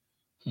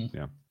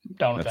 Yeah.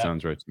 Down with that. That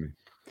sounds right to me.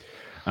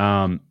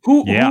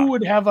 Who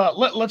would have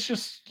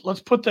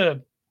let's put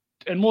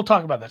and we'll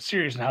talk about that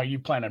series and how you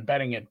plan on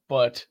betting it,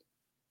 but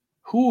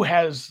who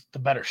has the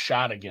better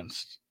shot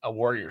against a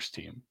Warriors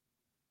team?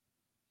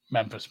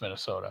 Memphis,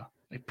 Minnesota.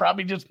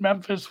 Probably just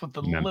Memphis with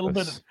little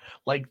bit of,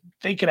 like,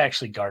 they could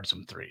actually guard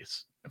some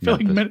threes. I feel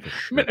like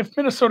if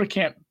Minnesota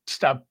can't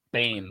stop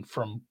Bane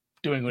from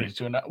doing what he's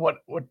doing,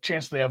 what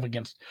chance do they have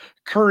against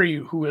Curry,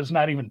 who has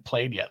not even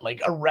played yet?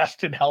 Like a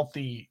rested,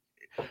 healthy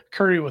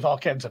Curry with all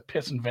kinds of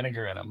piss and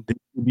vinegar in him. It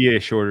would be a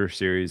shorter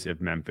series if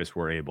Memphis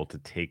were able to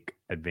take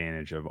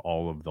advantage of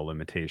all of the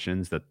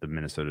limitations that the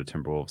Minnesota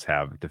Timberwolves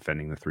have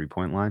defending the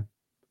 3-point line.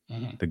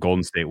 Mm-hmm. The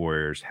Golden State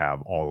Warriors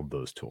have all of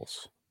those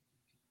tools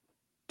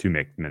to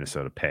make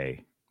Minnesota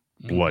pay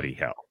bloody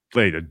hell,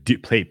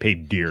 pay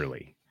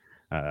dearly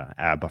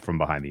from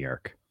behind the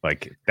arc.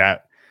 Like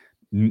that,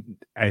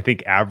 I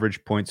think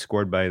average points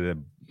scored by the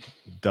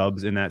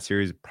Dubs in that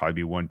series would probably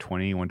be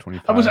 120,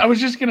 125. I was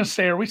just going to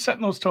say, are we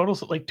setting those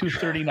totals at like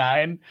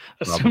 239,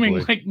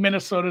 assuming like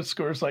Minnesota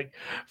scores like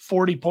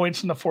 40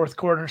 points in the fourth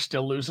quarter,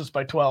 still loses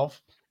by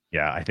 12?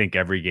 Yeah, I think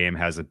every game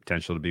has the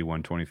potential to be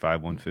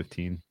 125,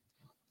 115.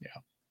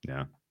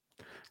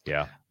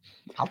 Yeah.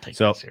 I'll take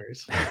that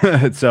series.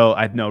 So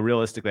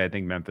realistically, I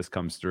think Memphis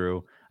comes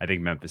through. I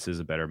think Memphis is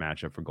a better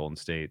matchup for Golden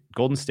State.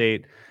 Golden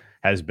State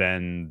has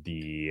been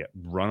the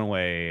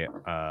runaway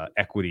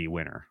equity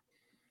winner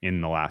in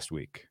the last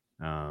week.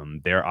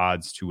 Their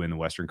odds to win the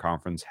Western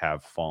Conference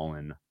have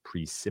fallen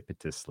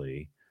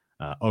precipitously,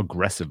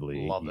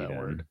 aggressively. Love that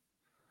word.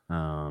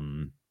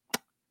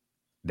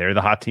 They're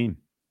the hot team.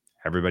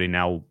 Everybody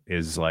now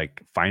is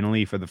like,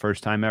 finally, for the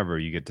first time ever,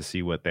 you get to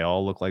see what they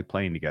all look like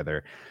playing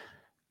together.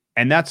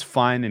 And that's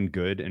fine and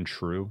good and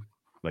true.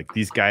 Like,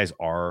 these guys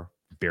are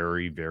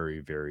very, very,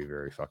 very,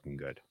 very fucking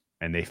good.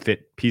 And they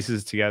fit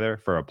pieces together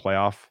for a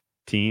playoff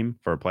team,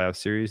 for a playoff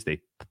series.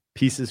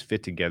 Pieces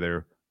fit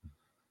together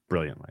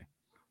brilliantly.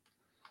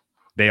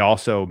 They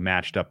also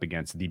matched up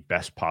against the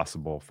best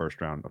possible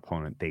first round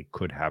opponent they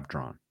could have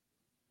drawn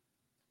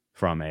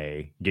from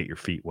a get your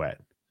feet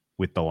wet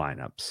with the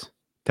lineups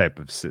type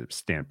of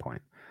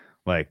standpoint.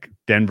 Like,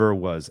 Denver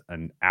was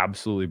an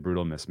absolutely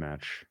brutal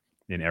mismatch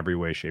in every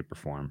way, shape, or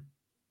form.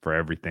 for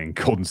everything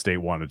Golden State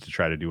wanted to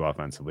try to do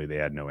offensively. They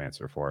had no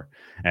answer for,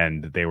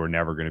 and they were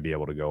never going to be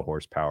able to go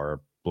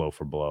horsepower, blow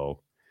for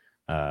blow,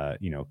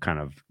 kind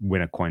of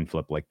win a coin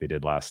flip like they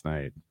did last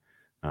night,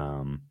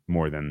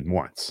 more than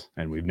once.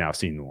 And we've now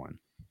seen the one.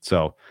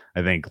 So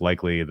I think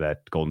likely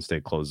that Golden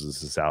State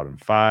closes this out in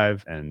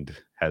 5 and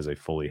has a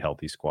fully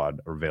healthy squad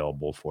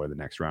available for the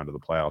next round of the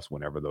playoffs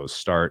whenever those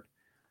start.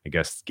 I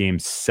guess game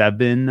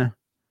 7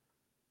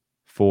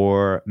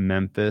 for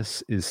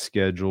Memphis is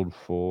scheduled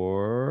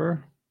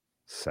for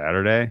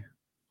Saturday.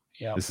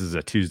 Yeah. This is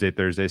a Tuesday,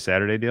 Thursday,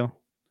 Saturday deal.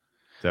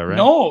 Is that right?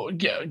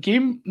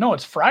 No,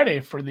 it's Friday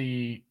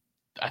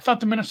I thought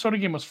the Minnesota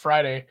game was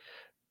Friday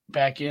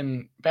back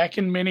in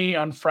Mini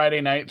on Friday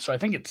night. So I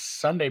think it's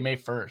Sunday, May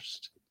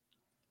 1st.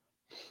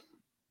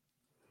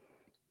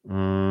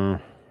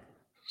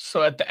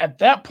 So at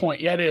that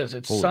point, yeah, it is.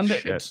 It's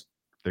Sunday.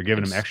 They're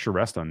giving him extra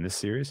rest on this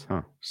series,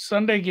 huh?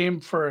 Sunday game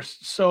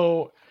first.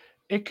 So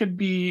it could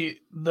be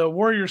the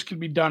Warriors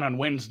could be done on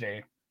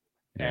Wednesday,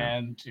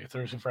 and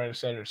Thursday, Friday,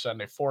 Saturday,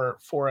 Sunday.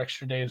 Four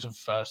extra days of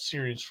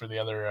series for the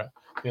other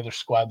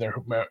squad there.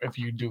 If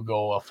you do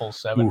go a full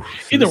 7,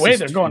 either way,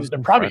 they're going. They're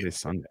probably Friday,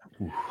 Sunday.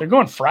 They're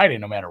going Friday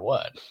no matter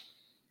what.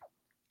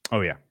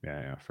 Oh yeah,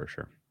 for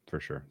sure.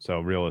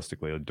 So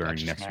realistically,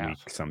 during next week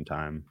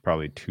sometime,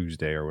 probably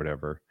Tuesday or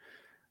whatever.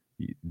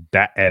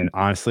 And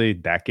honestly,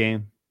 that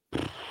game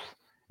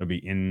it'll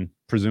be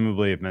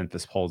presumably if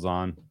Memphis pulls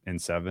on in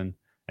 7,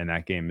 and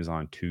that game is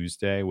on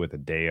Tuesday with a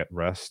day at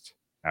rest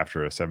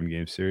after a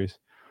 7-game series.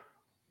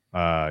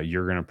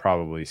 You're going to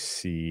probably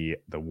see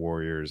the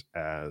Warriors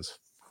as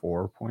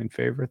 4-point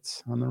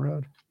favorites on the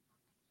road.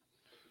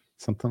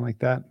 Something like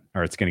that.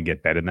 Or it's going to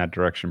get bet in that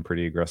direction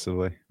pretty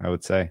aggressively, I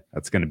would say.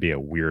 That's going to be a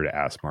weird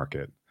ass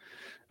market.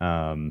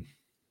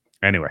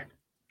 Anyway,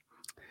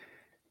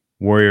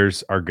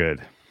 Warriors are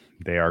good.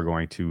 They are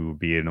going to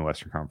be in the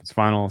Western Conference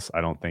Finals.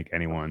 I don't think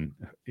anyone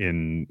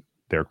in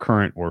their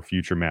current or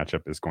future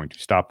matchup is going to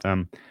stop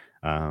them.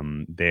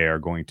 They are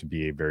going to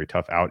be a very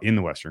tough out in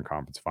the Western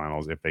Conference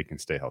Finals if they can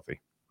stay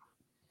healthy.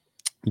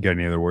 You got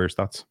any other Warriors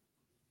thoughts?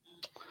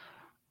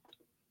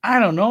 I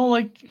don't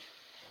know.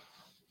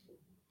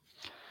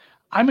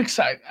 I'm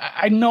excited.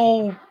 I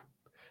know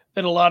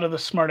that a lot of the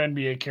smart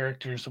NBA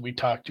characters that we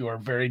talk to are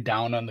very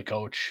down on the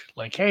coach.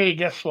 Like, hey,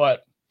 guess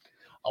what?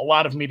 A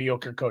lot of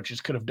mediocre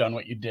coaches could have done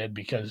what you did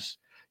because,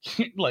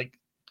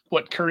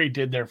 what Curry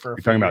did there for. You're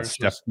talking about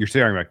Steph. You're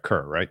talking about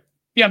Kerr, right?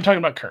 Yeah, I'm talking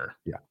about Kerr.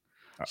 Yeah,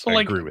 so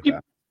I agree with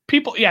that.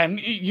 People, and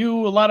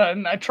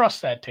and I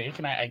trust that take,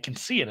 and I can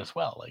see it as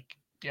well.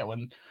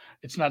 When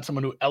it's not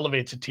someone who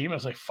elevates a team, I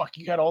was like, fuck,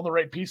 you got all the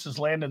right pieces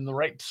land in the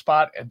right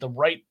spot at the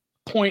right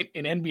point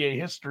in NBA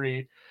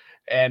history.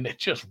 And it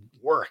just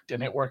worked,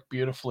 and it worked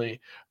beautifully.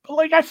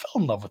 But I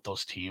fell in love with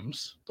those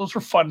teams. Those were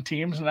fun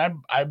teams,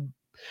 and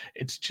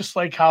it's just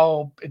like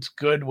how it's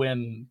good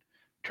when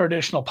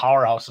traditional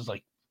powerhouses,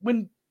 like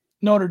when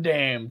Notre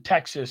Dame,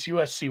 Texas,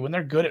 USC, when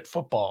they're good at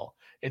football,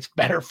 it's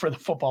better for the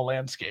football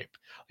landscape.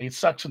 It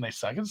sucks when they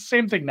suck. It's the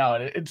same thing now.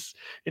 It's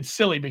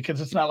silly because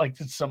it's not like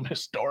it's some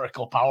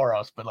historical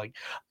powerhouse, but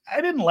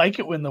I didn't like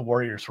it when the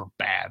Warriors were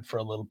bad for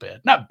a little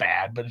bit. Not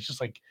bad, but it's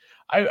just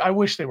I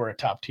wish they were a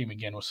top team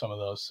again with some of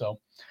those. So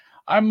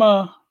I'm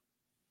a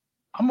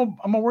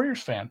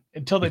Warriors fan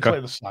until they play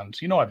the Suns.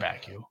 I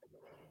back you.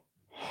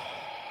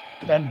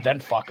 Then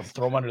fuck them.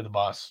 Throw them under the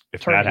bus.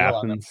 If that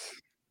happens,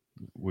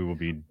 we will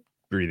be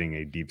breathing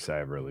a deep sigh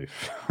of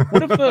relief.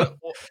 What if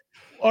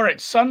all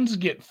right, Suns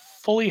get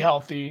fully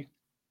healthy,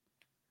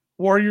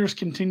 Warriors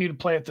continue to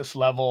play at this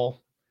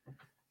level,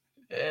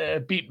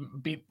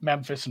 beat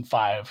Memphis in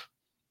 5.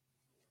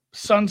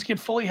 Suns get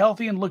fully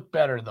healthy and look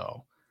better,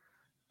 though.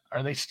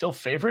 Are they still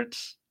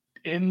favorites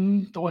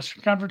in the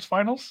Western Conference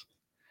Finals?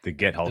 To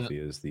get healthy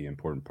is the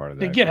important part of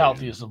that. They get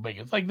healthy is the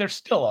biggest. They're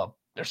still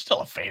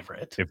a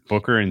favorite. If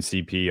Booker and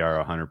CP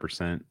are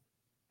 100%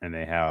 and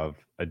they have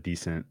a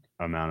decent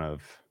amount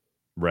of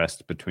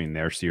rest between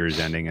their series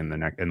ending and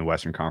the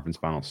Western Conference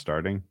Finals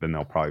starting, then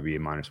they'll probably be a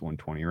minus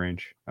 120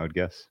 range, I would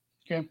guess.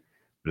 Okay.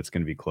 But it's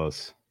going to be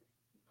close.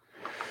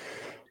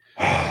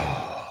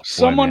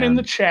 Someone in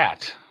the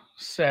chat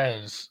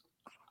says,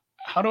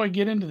 how do I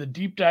get into the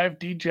Deep Dive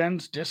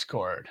D-Gens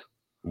Discord?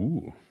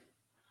 Ooh.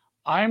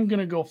 I'm going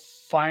to go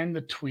find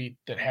the tweet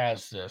that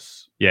has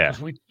this. Yeah.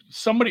 We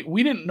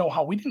didn't know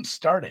how. We didn't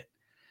start it.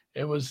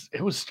 It was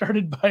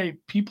started by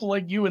people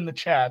like you in the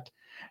chat,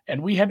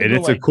 and we had to. And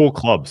it's a cool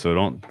club, so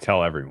don't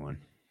tell everyone.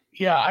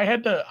 Yeah, I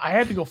had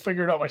to go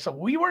figure it out myself.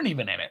 We weren't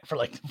even in it for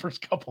the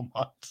first couple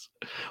months.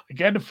 I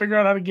had to figure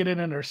out how to get in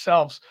it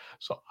ourselves.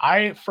 So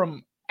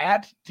from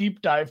at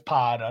Deep Dive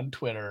Pod on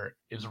Twitter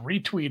is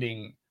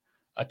retweeting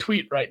a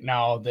tweet right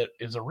now that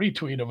is a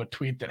retweet of a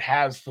tweet that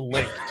has the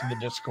link to the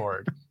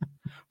Discord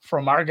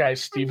from our guy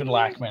Steven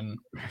Lackman.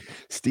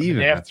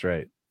 Steven, that's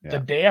right. Yeah. The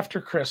day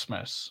after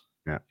Christmas.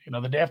 Yeah.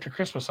 The day after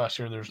Christmas last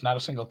year, there's not a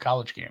single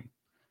college game.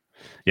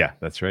 Yeah,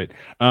 that's right.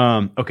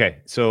 Okay,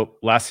 so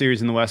last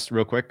series in the West,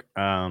 real quick.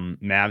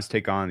 Mavs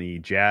take on the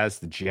Jazz.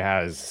 The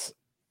Jazz,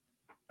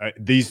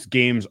 these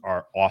games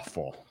are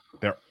awful.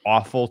 They're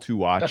awful to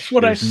watch. That's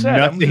what I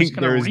said.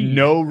 There's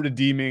no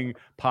redeeming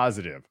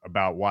positive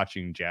about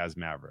watching Jazz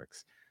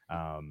Mavericks.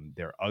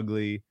 They're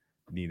ugly.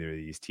 Neither of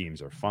these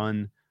teams are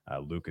fun.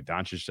 Luka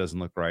Doncic doesn't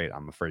look right.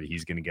 I'm afraid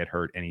he's going to get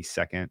hurt any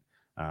second.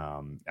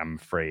 I'm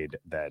afraid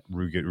that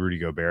Rudy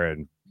Gobert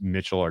and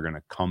Mitchell are going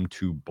to come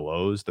to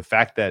blows. The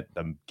fact that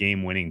the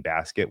game-winning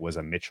basket was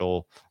a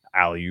Mitchell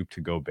alley-oop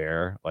to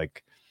Gobert,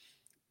 like,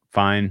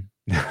 fine.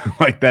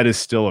 Like, that is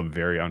still a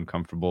very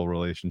uncomfortable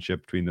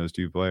relationship between those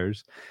two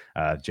players.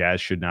 Jazz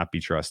should not be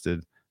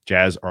trusted.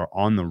 Jazz are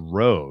on the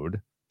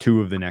road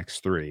 2 of the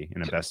next 3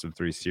 in a best of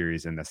 3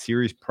 series, and the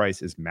series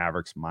price is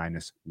Mavericks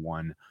minus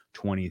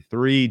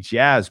 123,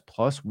 Jazz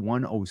plus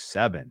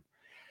 107.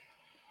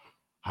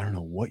 I don't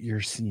know what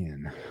you're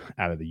seeing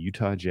out of the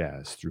Utah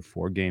Jazz through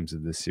 4 games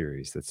of this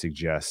series that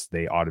suggests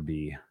they ought to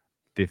be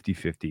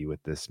 50-50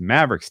 with this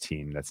Mavericks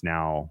team that's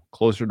now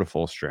closer to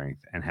full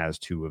strength and has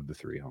 2 of the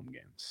 3 home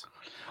games.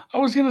 I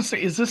was going to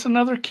say, is this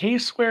another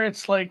case where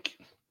it's like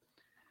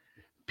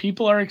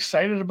people are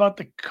excited about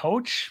the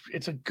coach?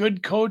 It's a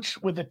good coach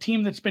with a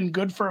team that's been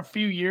good for a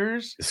few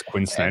years. Is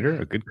Quinn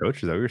Snyder a good coach?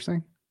 Is that what you're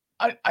saying?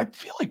 I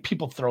feel like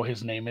people throw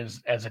his name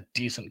as a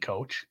decent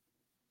coach.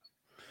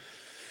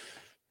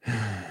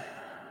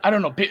 I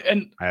don't know.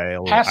 And I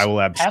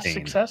will abstain. Past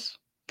success.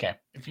 Okay.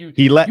 If you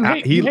he let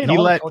Maxi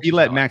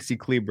Maxi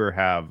Kleber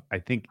have, I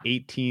think,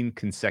 18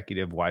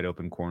 consecutive wide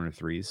open corner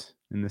threes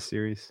in this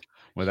series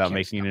without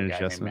making an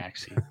adjustment.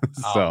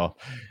 So,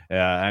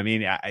 I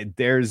mean,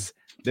 there's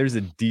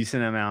a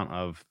decent amount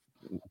of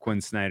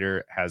Quinn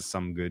Snyder has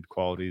some good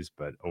qualities,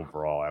 but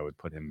overall, I would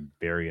put him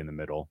very in the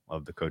middle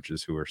of the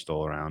coaches who are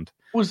still around.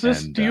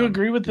 Do you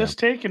agree with this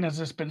take? And has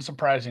this been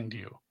surprising to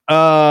you?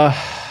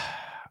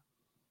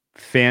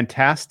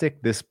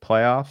 Fantastic. This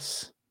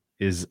playoffs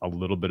is a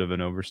little bit of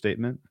an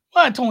overstatement.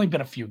 Well, it's only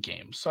been a few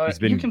games, so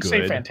you can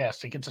say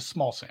fantastic. It's a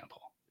small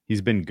sample.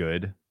 He's been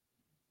good.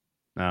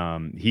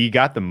 He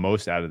got the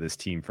most out of this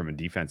team from a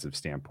defensive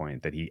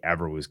standpoint that he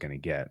ever was going to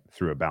get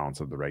through a balance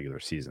of the regular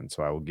season.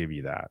 So I will give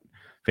you that.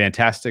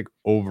 Fantastic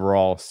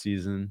overall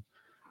season.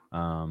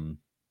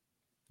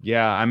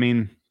 Yeah, I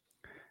mean,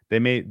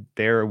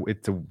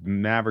 the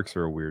Mavericks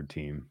are a weird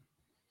team.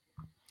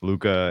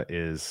 Luka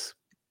is.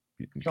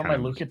 You want my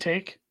Luka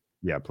take?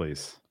 Yeah,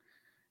 please.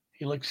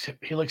 He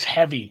looks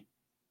heavy.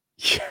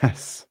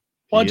 Yes.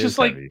 Well, just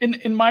like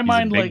in my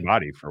mind, like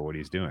body for what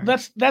he's doing.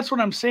 That's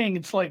what I'm saying.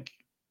 It's like,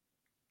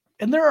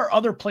 and there are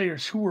other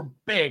players who were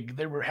big.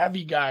 They were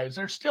heavy guys.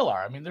 There still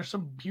are. I mean, there's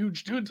some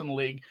huge dudes in the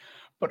league,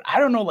 but I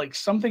don't know, like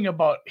something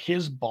about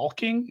his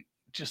bulking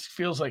just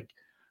feels like,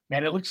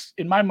 man, it looks,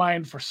 in my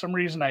mind, for some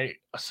reason, I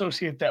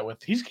associate that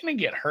with he's going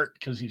to get hurt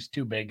because he's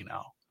too big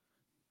now.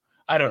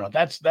 I don't know.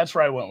 That's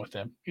where I went with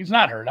him. He's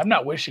not hurt. I'm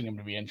not wishing him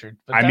to be injured.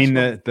 But I mean,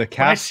 the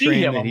calf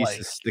strain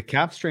the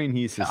calf strain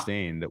he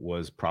sustained that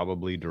was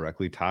probably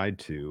directly tied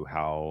to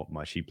how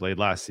much he played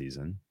last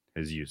season,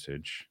 his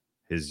usage,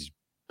 his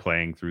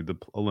playing through the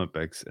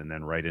Olympics, and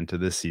then right into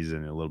this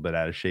season, a little bit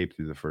out of shape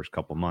through the first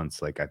couple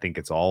months. Like, I think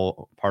it's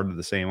all part of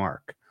the same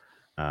arc.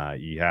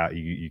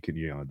 You could,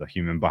 the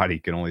human body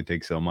can only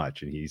take so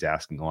much, and he's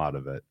asking a lot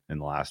of it in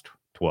the last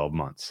 12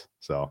 months.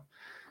 So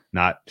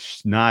not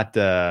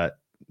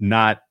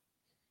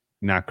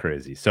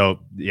crazy. So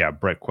yeah,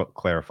 Brett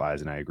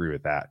clarifies, and I agree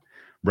with that.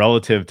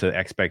 Relative to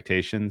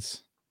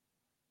expectations,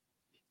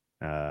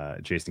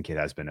 Jason Kidd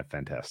has been a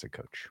fantastic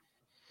coach.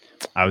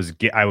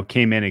 I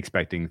came in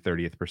expecting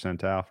 30th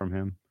percentile from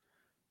him,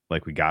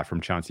 like we got from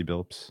Chauncey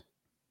Billups.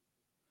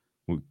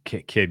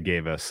 Kidd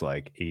gave us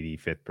like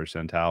 85th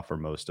percentile for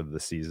most of the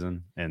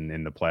season, and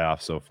in the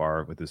playoffs so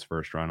far with his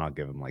first run, I'll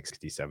give him like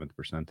 67th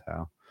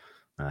percentile,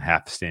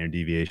 half the standard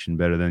deviation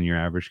better than your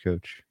average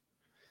coach.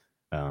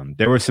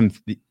 There were some,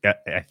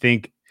 I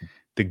think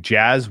the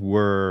Jazz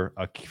were,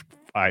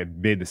 I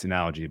made this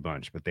analogy a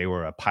bunch, but they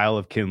were a pile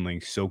of kindling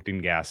soaked in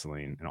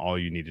gasoline, and all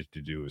you needed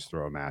to do was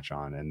throw a match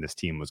on, and this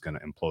team was going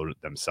to implode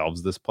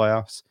themselves this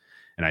playoffs.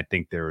 And I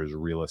think there is a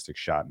realistic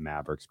shot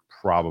Mavericks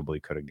probably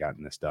could have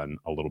gotten this done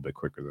a little bit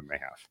quicker than they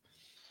have.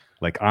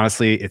 Like,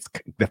 honestly, it's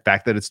the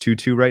fact that it's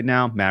 2-2 right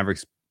now.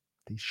 Mavericks,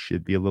 they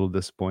should be a little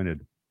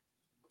disappointed,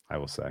 I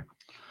will say.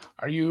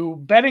 Are you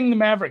betting the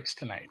Mavericks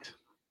tonight?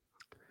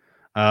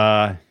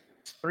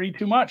 3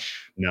 too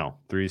much? No,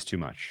 3 is too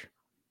much.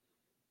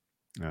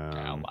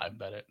 I'll live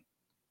bet it.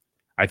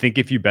 I think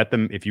if you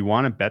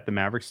want to bet the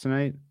Mavericks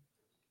tonight,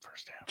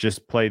 first half,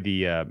 just play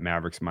the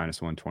Mavericks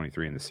minus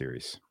 123 in the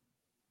series,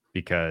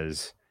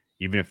 because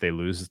even if they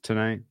lose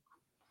tonight,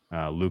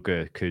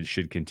 Luka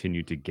should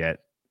continue to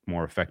get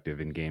more effective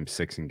in Game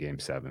 6 and Game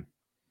 7.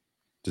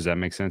 Does that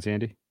make sense,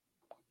 Andy?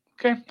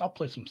 Okay, I'll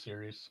play some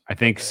series. I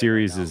think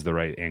series is the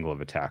right angle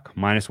of attack.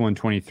 Minus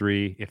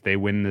 123. If they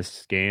win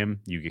this game,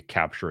 you could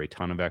capture a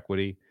ton of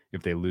equity.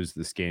 If they lose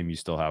this game, you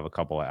still have a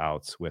couple of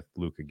outs with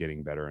Luka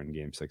getting better in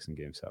Game 6 and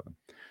Game 7.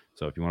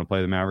 So if you want to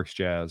play the Mavericks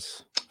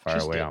Jazz, fire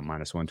away on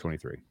minus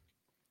 123.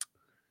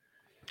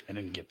 I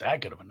didn't get that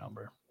good of a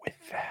number. With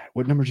that,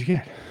 what number did you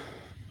get?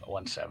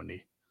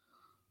 170.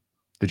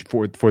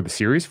 For the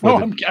series?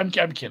 I'm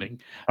kidding.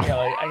 I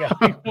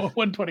got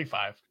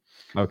 125.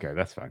 Okay,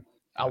 that's fine.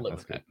 I'll live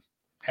with that.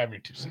 Have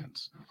your 2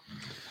 cents.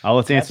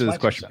 Let's answer this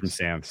question from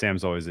Sam.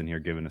 Sam's always in here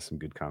giving us some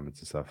good comments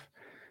and stuff.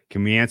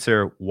 Can we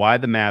answer why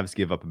the Mavs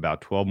give up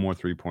about 12 more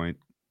 3-point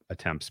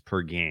attempts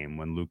per game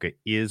when Luka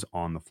is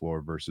on the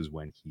floor versus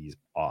when he's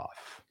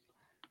off?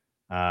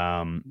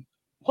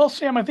 Well,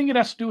 Sam, I think it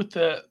has to do with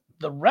the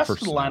rest of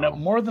the lineup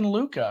more than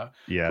Luka.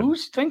 Yeah.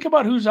 Think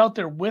about who's out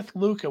there with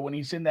Luka when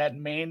he's in that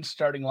main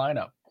starting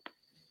lineup.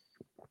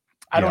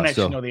 I don't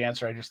actually know the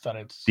answer. I just thought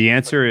the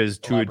answer is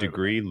to a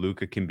degree.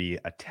 Luka can be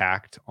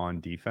attacked on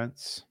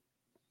defense.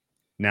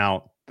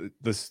 Now,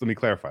 let me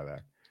clarify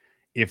that.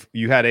 If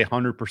you had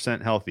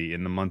 100% healthy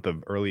in the month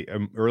of early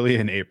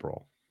in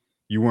April,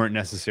 you weren't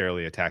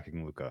necessarily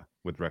attacking Luka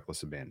with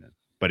reckless abandon.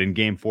 But in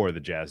Game 4, the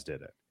Jazz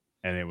did it,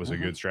 and it was a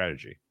good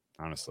strategy.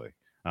 Honestly,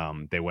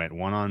 they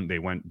went They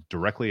went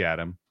directly at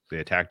him. They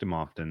attacked him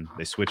often.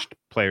 They switched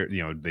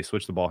They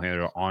switched the ball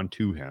handler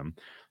onto him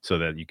so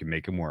that you can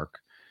make him work.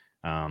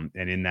 And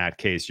in that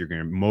case, you're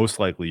going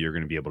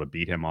to be able to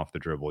beat him off the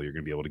dribble. You're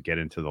going to be able to get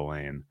into the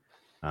lane.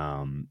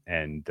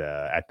 And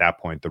at that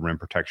point, the rim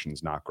protection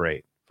is not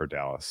great for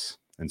Dallas.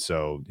 And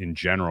so in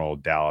general,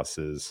 Dallas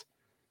is,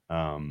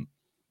 you're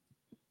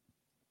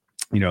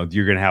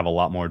going to have a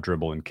lot more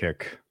dribble and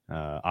kick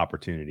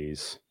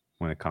opportunities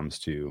when it comes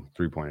to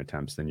 3-point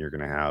attempts than you're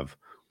going to have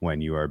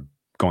when you are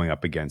going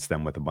up against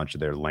them with a bunch of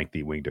their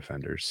lengthy wing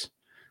defenders,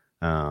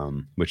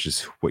 which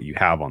is what you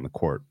have on the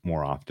court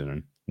more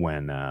often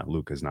when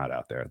Luka's not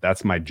out there.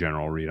 That's my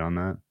general read on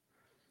that.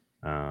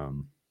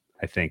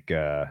 I think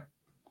the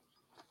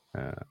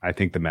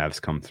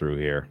Mavs come through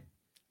here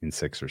in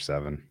 6 or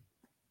 7,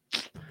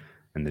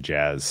 and the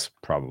Jazz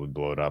probably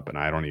blow it up. And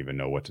I don't even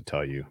know what to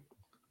tell you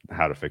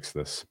how to fix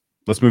this.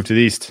 Let's move to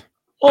the East.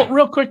 Well,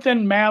 real quick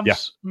then,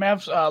 Mavs.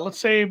 Let's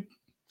say,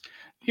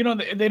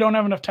 they don't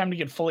have enough time to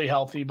get fully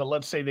healthy, but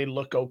let's say they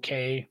look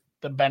okay.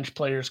 The bench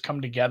players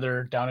come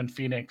together down in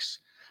Phoenix.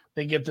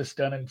 They get this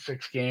done in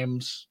 6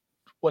 games.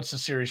 What's the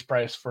series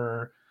price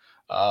for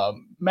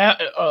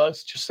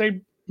let's just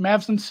say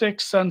Mavs in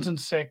 6, Suns in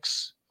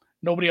 6.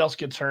 Nobody else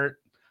gets hurt.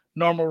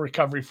 Normal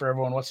recovery for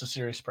everyone. What's the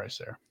series price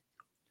there?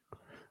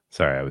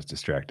 Sorry, I was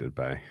distracted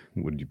by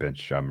would you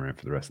bench Ja Morant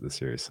for the rest of the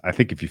series? I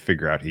think if you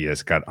figure out he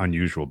has got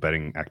unusual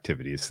betting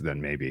activities, then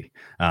maybe.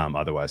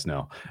 Otherwise,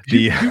 no. Do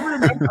you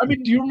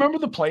remember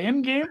the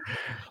play-in game?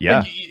 Yeah.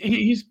 Like,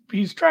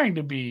 he's trying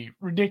to be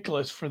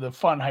ridiculous for the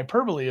fun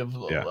hyperbole of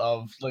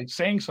like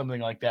saying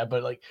something like that.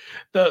 But like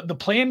the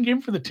play-in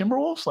game for the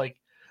Timberwolves, like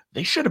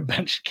they should have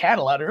benched Cat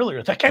a lot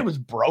earlier. That guy was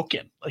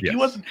broken. Like he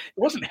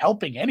wasn't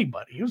helping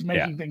anybody. He was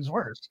making things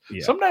worse.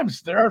 Yeah.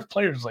 Sometimes there are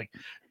players like,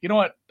 you know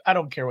what? I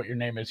don't care what your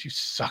name is. You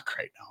suck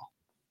right now.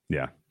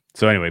 Yeah.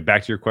 So anyway,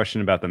 back to your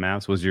question about the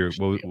Mavs.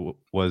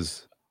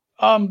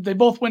 They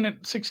both win a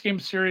 6-game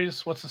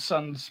series. What's the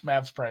Suns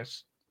Mavs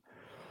price?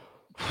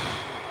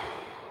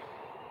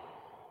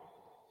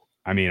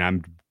 I mean,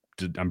 I'm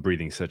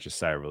breathing such a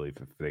sigh of relief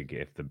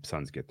if the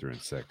Suns get through in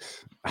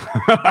 6.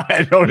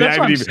 I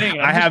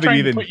haven't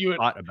even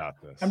thought about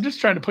this. I'm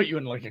just trying to put you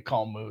in like a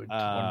calm mood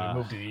when we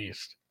move to the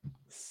East.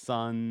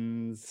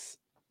 Suns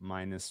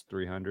minus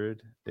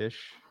 300 ish.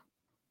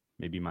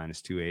 Maybe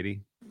minus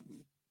 280,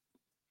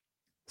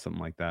 something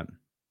like that.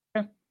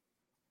 Yeah.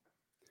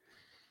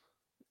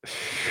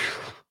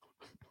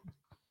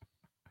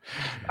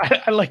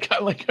 I like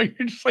how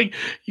you're just like,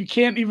 you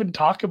can't even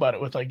talk about it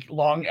with like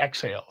long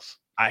exhales.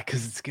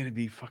 Because it's gonna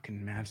be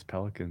fucking Mavs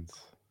Pelicans.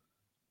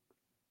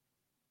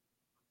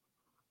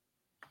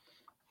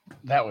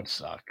 That would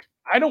suck.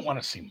 I don't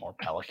want to see more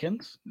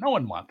Pelicans. No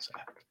one wants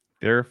that.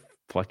 They're a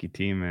plucky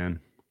team, man.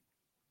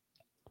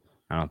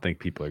 I don't think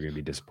people are going to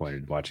be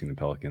disappointed watching the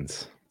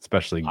Pelicans,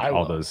 especially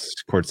all those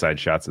courtside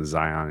shots of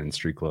Zion in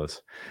street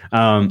clothes.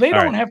 They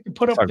don't have to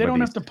put up. They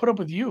don't have to put up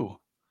with you.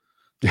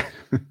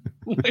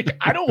 Like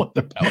I don't want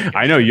the Pelicans.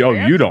 I know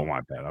you don't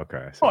want that.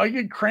 Okay. So. Oh, I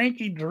get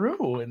cranky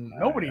Drew, and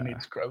nobody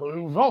needs.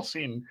 We've all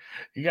seen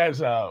you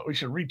guys. We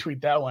should retweet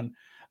that one.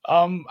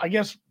 I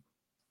guess.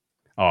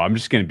 Oh, I'm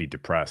just going to be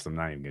depressed. I'm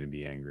not even going to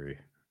be angry.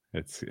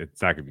 It's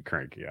not gonna be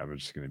cranky. I'm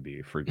just gonna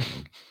be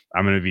freaking.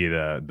 I'm gonna be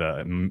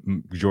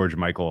the George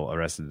Michael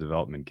Arrested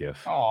Development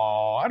gif.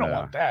 Oh, I don't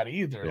want that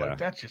either. Yeah. Like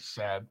that's just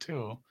sad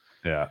too.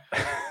 Yeah.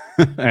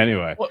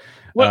 Anyway,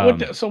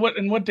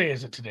 what day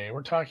is it today?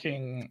 We're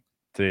talking.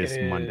 Today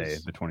is Monday,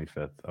 the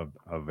 25th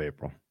of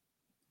April.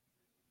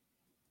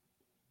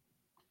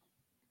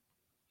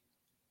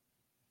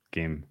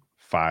 Game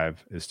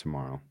 5 is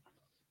tomorrow.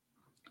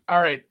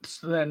 All right.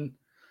 So then,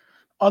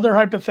 other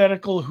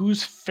hypothetical: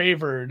 who's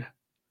favored?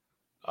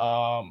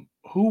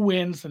 Who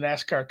wins the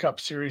NASCAR Cup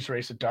Series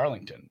race at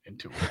Darlington in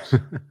 2 weeks?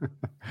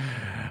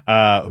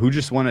 Who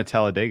just won at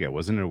Talladega?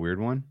 Wasn't it a weird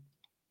one?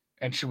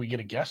 And should we get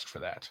a guest for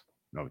that?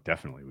 No,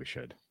 definitely we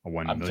should.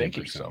 I'm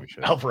thinking so. We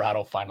should.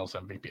 Alvarado Finals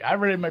MVP. I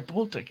already had my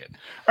pool ticket.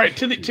 All right,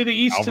 to the east.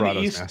 Alvarado's to the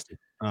east. Nasty.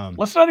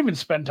 Let's not even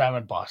spend time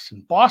in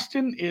Boston.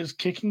 Boston is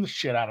kicking the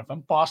shit out of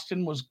them.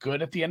 Boston was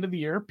good at the end of the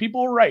year.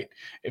 People were right.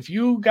 If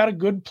you got a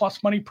good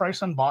plus money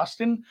price on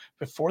Boston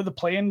before the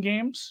play-in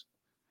games,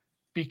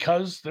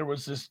 because there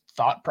was this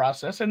thought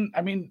process, and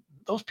I mean,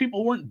 those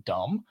people weren't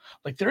dumb.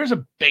 Like, there is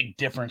a big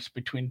difference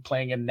between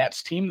playing a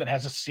Nets team that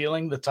has a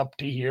ceiling that's up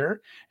to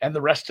here and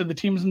the rest of the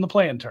teams in the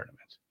play-in tournament.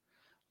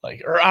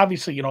 Like, or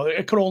obviously,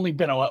 it could only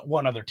been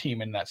one other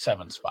team in that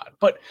 7 spot,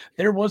 but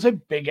there was a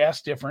big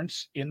ass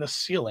difference in the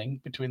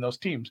ceiling between those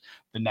teams.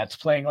 The Nets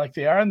playing like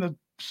they are, and the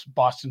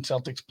Boston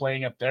Celtics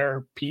playing at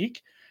their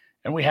peak.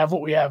 And we have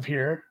what we have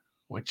here,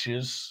 which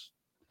is,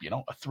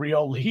 a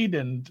 3-0 lead.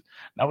 And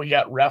now we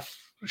got ref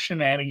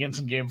shenanigans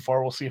in game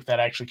 4. We'll see if that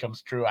actually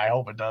comes true. I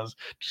hope it does.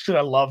 Just because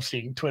I love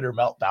seeing Twitter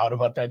melt out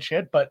about that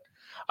shit. But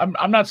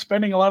I'm not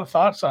spending a lot of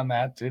thoughts on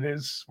that.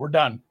 We're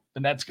done. The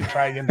Nets can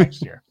try again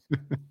next year.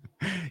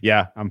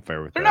 Yeah, I'm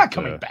fair with that. They're not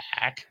coming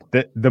back.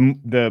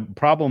 The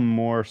problem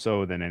more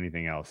so than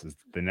anything else is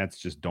the Nets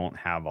just don't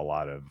have a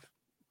lot of.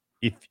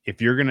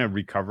 If you're gonna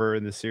recover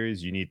in the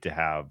series, you need to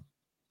have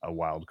a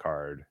wild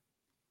card,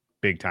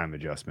 big time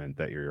adjustment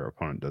that your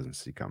opponent doesn't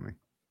see coming,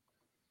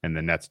 and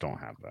the Nets don't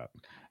have that.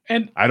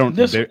 And I don't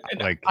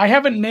I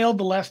haven't nailed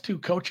the last 2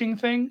 coaching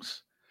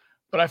things,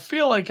 but I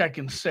feel like I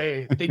can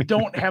say they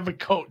don't have a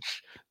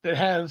coach that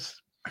has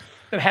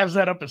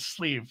that up his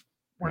sleeve.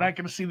 We're not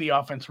going to see the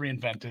offense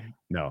reinvented.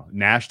 No,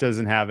 Nash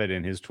doesn't have it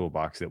in his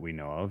toolbox that we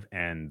know of,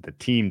 and the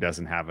team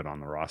doesn't have it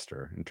on the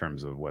roster in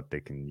terms of what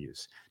they can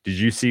use. Did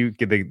you see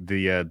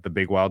the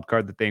big wild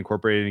card that they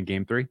incorporated in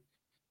Game 3?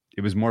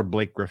 It was more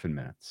Blake Griffin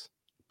minutes.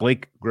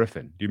 Blake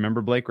Griffin. Do you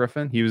remember Blake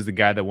Griffin? He was the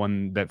guy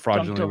that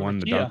fraudulently won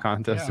the dunk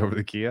contest over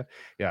the Kia.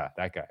 Yeah,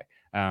 that guy.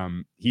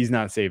 He's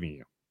not saving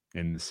you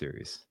in the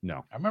series.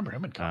 No, I remember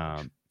him in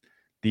college.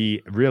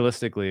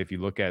 Realistically, if you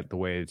look at the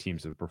way the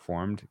teams have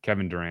performed,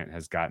 Kevin Durant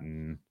has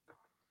gotten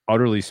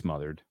utterly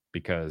smothered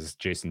because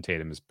Jason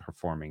Tatum is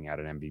performing at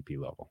an MVP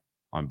level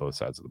on both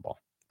sides of the ball,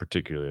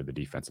 particularly the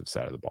defensive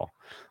side of the ball.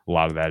 A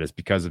lot of that is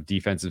because of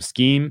defensive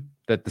scheme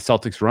that the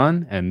Celtics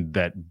run, and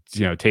that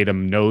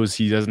Tatum knows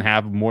he doesn't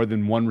have more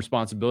than one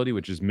responsibility,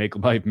 which is make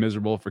life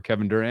miserable for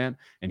Kevin Durant,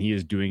 and he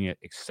is doing it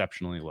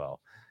exceptionally well.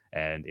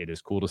 And it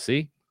is cool to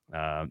see.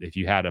 If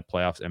you had a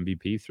playoffs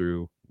MVP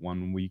through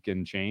 1 week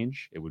and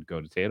change, it would go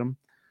to Tatum.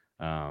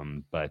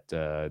 But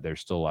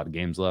there's still a lot of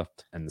games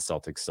left, and the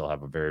Celtics still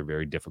have a very,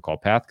 very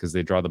difficult path because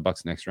they draw the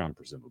Bucks next round,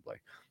 presumably.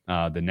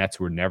 The Nets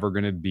were never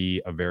going to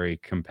be a very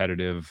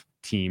competitive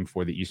team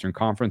for the Eastern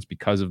Conference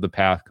because of the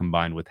path,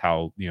 combined with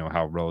how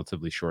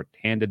relatively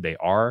short-handed they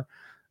are.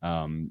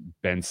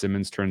 Ben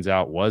Simmons, turns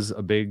out, was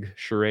a big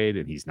charade,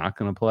 and he's not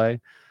going to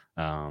play.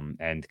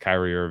 And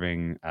Kyrie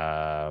Irving,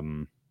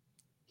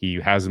 he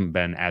hasn't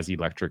been as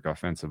electric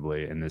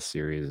offensively in this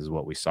series as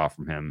what we saw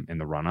from him in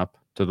the run-up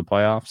to the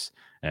playoffs.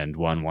 And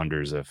one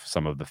wonders if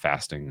some of the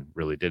fasting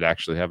really did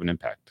actually have an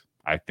impact.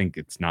 I think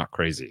it's not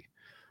crazy.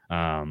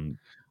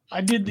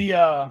 I did the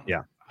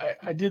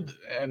I did,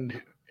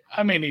 and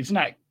I mean, he's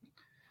not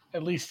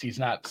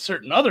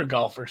certain other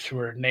golfers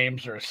whose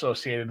names are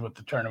associated with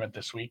the tournament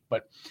this week,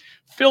 but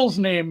Phil's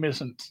name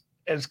isn't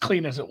as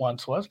clean as it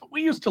once was, but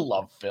we used to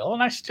love Phil,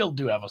 and I still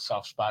do have a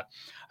soft spot.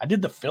 I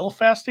did the Phil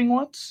fasting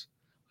once.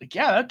 Like,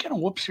 yeah, that kind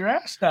of whoops your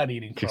ass not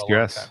eating for a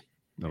long time.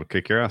 It'll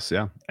kick your ass,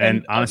 yeah.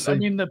 And honestly, I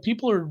mean, the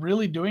people are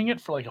really doing it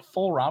for like a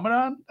full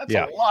Ramadan. That's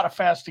a lot of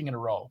fasting in a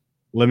row.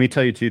 Let me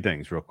tell you 2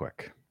 things real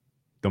quick.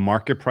 The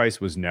market price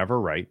was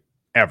never right,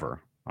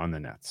 ever, on the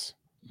Nets,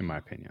 in my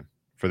opinion,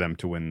 for them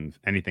to win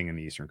anything in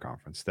the Eastern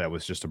Conference. That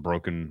was just a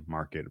broken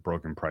market, a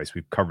broken price.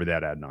 We've covered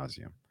that ad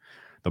nauseum.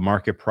 The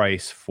market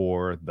price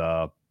for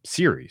the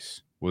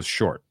series was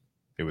short.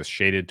 It was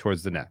shaded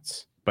towards the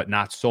Nets, but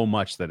not so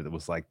much that it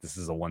was like, this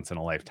is a once in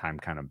a lifetime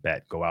kind of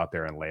bet. Go out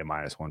there and lay a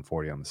minus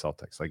 140 on the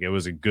Celtics. Like, it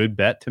was a good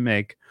bet to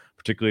make,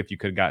 particularly if you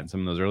could have gotten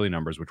some of those early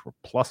numbers, which were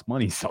plus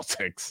money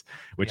Celtics,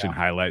 which in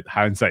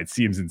hindsight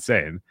seems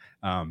insane.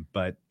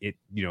 But it,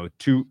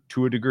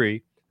 to a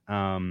degree,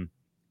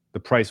 the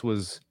price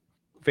was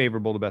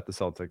favorable to bet the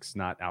Celtics,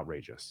 not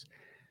outrageous.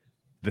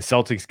 The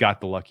Celtics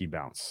got the lucky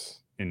bounce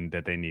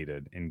that they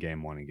needed in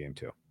game 1 and game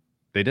 2.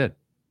 They did.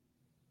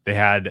 They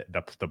had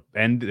the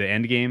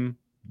end game.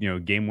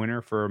 Game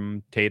winner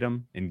from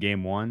Tatum in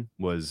game 1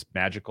 was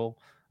magical.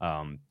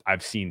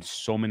 I've seen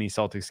so many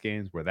Celtics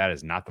games where that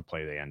is not the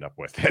play they end up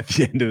with at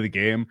the end of the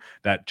game.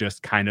 That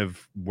just kind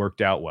of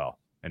worked out well.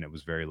 And it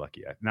was very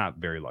lucky. Not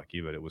very lucky,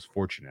 but it was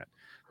fortunate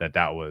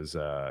that was,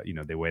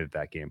 the way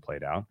that game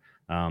played out.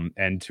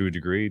 And to a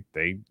degree,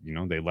 they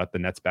let the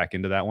Nets back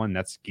into that one.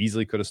 Nets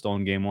easily could have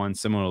stolen game 1.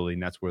 Similarly,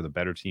 Nets were the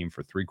better team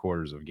for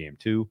 3/4 of game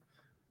 2.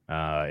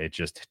 It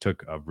just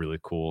took a really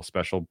cool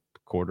special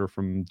quarter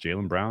from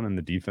Jaylen Brown and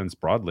the defense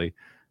broadly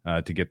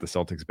to get the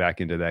Celtics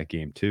back into that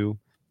game 2.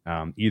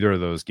 Either of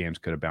those games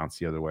could have bounced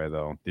the other way,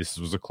 though. This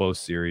was a close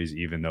series,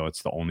 even though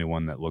it's the only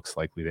one that looks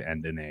likely to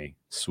end in a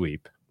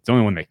sweep. It's the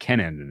only one that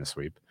can end in a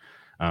sweep.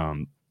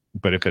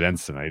 But if it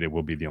ends tonight, it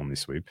will be the only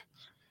sweep.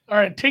 All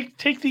right,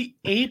 take the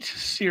 8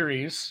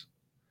 series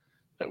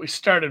that we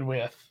started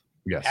with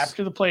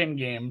after the play-in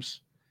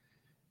games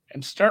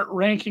and start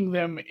ranking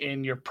them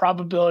in your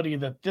probability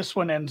that this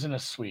one ends in a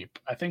sweep.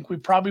 I think we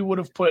probably would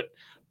have put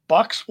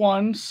Bucks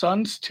 1,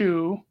 Suns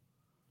 2.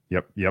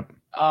 Yep.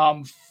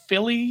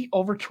 Philly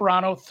over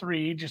Toronto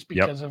 3, just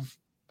because of,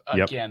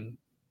 again.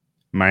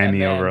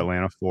 Miami over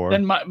Atlanta 4.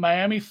 Then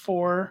Miami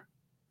 4.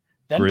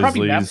 Then Grizzlies,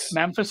 probably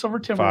Memphis over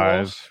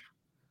Timberwolves. 5.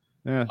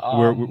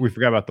 Yeah, we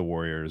forgot about the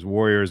Warriors.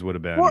 Warriors would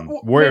have been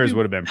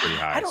pretty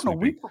high. I don't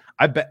know.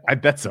 I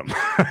bet some.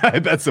 I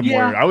bet some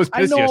Warriors. I was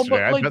pissed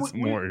yesterday. I bet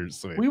some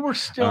Warriors. We were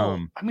still.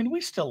 we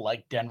still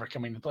like Denver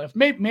coming to the playoffs.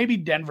 Maybe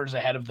Denver's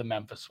ahead of the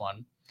Memphis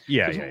one.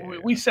 Yeah.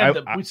 We said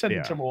the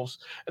Timberwolves.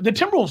 The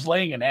Timberwolves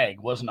laying an egg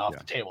wasn't off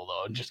the table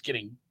though, and just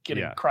getting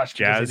crushed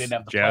because they didn't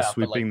have the Jazz playoff,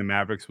 sweeping the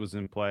Mavericks was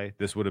in play.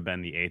 This would have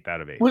been the 8th out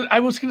of 8. I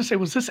was going to say,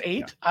 was this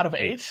 8 out of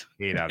 8?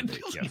 8 out of 8.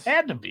 Yes. It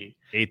had to be.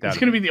 8 It's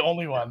going to be the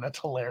only one. That's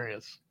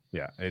hilarious.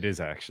 Yeah, it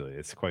is actually.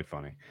 It's quite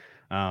funny.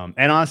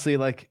 And honestly,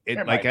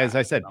 as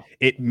I said,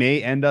 it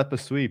may end up a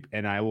sweep,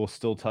 and I will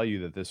still tell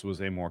you that this was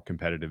a more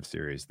competitive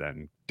series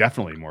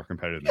definitely more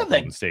competitive than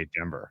Golden State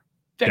Denver.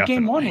 That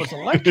game 1 was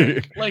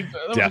electric. That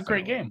was a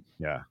great game.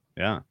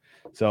 Yeah.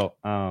 So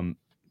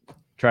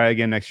try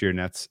again next year,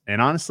 Nets.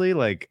 And honestly,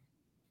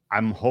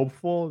 I'm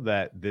hopeful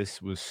that this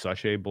was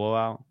such a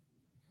blowout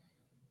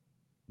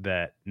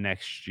that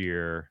next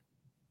year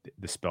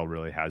the spell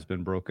really has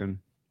been broken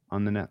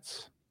on the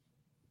Nets.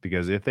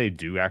 Because if they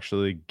do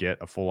actually get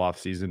a full off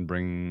season,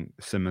 bring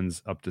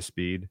Simmons up to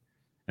speed,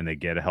 and they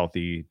get a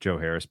healthy Joe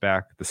Harris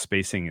back, the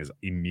spacing is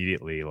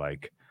immediately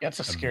that's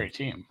a scary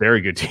team.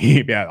 Very good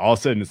team. Yeah. All of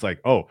a sudden it's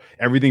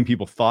everything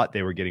people thought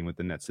they were getting with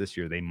the Nets this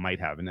year, they might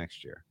have it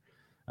next year.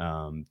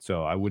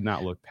 So I would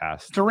not look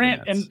past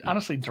Durant, and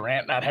honestly,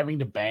 Durant not having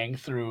to bang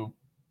through,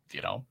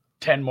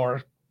 10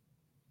 more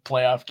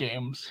playoff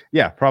games.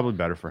 Yeah, probably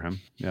better for him.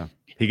 Yeah.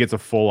 He gets a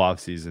full off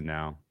season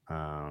now.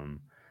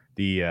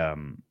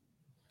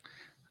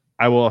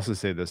 I will also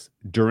say this: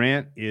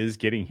 Durant is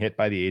getting hit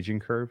by the aging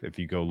curve. If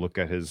you go look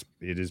at his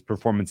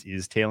performance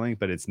is tailing,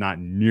 but it's not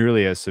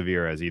nearly as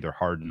severe as either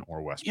Harden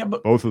or Westbrook. Yeah,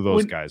 but both of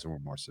those guys were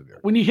more severe.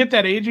 When you hit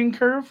that aging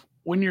curve,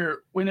 when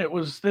it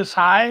was this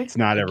high, it's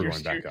not ever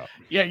going back up.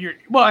 Yeah,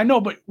 I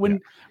know, but when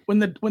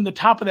the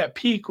top of that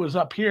peak was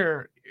up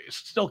here, it's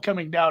still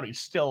coming down. He's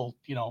still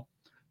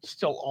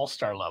still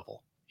all-star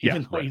level,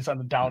 even though he's on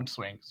the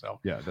downswing. So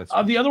that's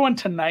the other one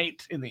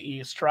tonight in the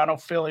East, Toronto,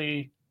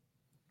 Philly.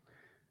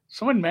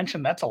 Someone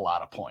mentioned that's a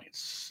lot of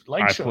points.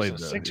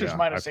 Sixers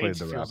minus 8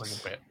 feels like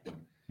a bit.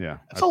 Yeah,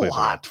 that's a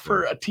lot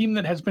for a team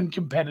that has been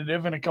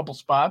competitive in a couple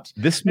spots.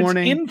 This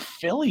morning in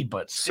Philly,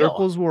 but still.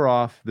 Circles were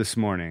off this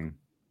morning,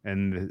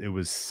 and it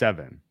was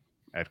 7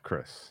 at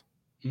Chris.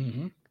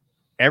 Mm-hmm.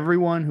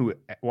 Everyone who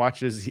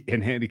watches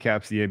and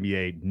handicaps the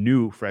NBA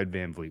knew Fred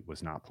VanVleet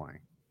was not playing.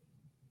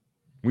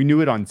 We knew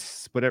it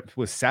but it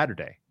was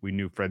Saturday. We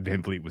knew Fred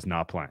VanVleet was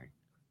not playing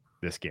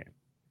this game.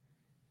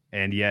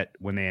 And yet,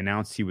 when they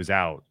announced he was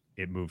out,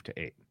 it moved to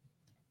 8.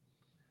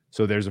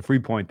 So there's a free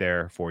point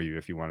there for you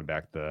if you want to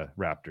back the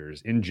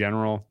Raptors. In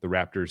general, the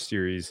Raptors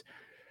series,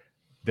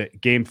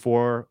 game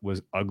 4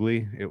 was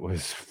ugly. It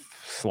was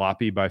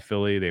sloppy by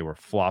Philly. They were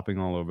flopping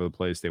all over the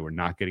place. They were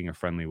not getting a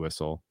friendly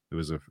whistle. It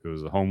was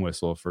a home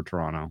whistle for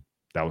Toronto.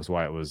 That was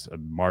why it was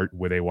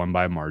where they won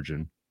by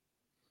margin.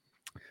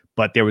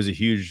 But there was a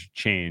huge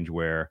change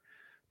where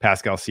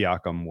Pascal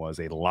Siakam was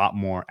a lot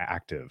more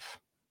active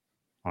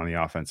on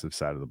the offensive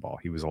side of the ball.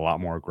 He was a lot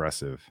more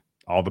aggressive.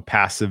 All the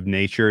passive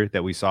nature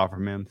that we saw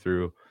from him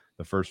through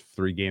the first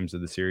 3 games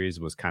of the series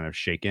was kind of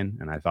shaken.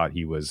 And I thought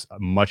he was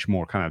much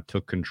more kind of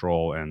took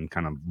control and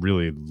kind of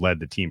really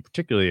led the team,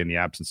 particularly in the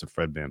absence of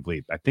Fred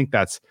VanVleet. I think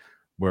that's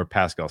where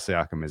Pascal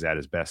Siakam is at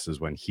his best, is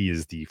when he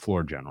is the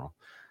floor general.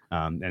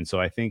 And so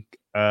I think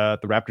the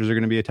Raptors are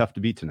going to be a tough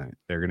to beat tonight.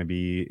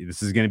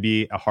 This is going to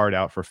be a hard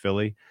out for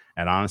Philly.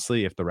 And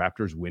honestly, if the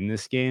Raptors win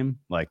this game,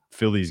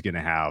 Philly's going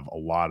to have a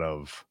lot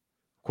of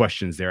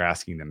questions they're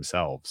asking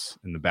themselves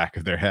in the back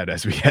of their head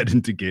as we head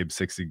into game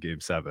 6 and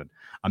game 7.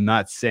 I'm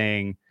not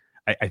saying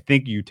I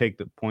think you take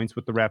the points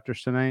with the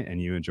Raptors tonight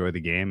and you enjoy the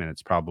game, and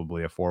it's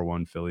probably a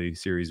 4-1 Philly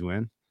series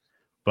win.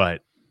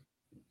 But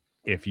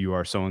if you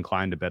are so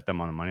inclined to bet them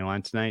on the money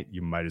line tonight,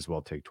 you might as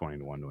well take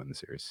 20-1 to win the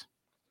series.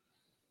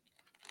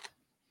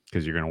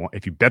 Because you're going to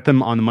if you bet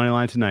them on the money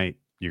line tonight,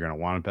 you're going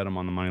to want to bet them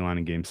on the money line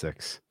in game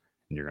 6,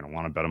 and you're going to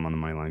want to bet them on the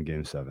money line in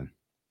game 7.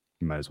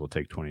 You might as well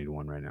take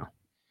 20-1 right now.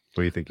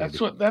 What do you think?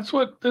 That's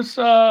what this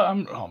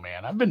oh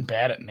man, I've been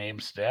bad at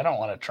names today. I don't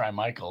want to try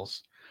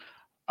Michael's.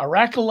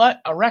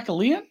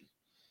 Arakalian?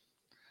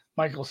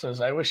 Michael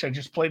says, I wish I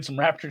just played some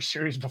Raptors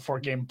series before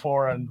game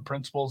 4 on the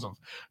principles of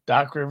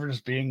Doc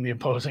Rivers being the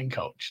opposing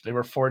coach. They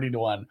were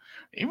 40-1,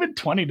 even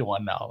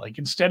 20-1 now.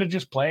 Instead of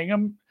just playing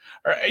them,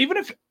 or even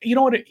if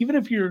even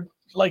if you're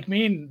like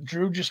me and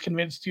Drew just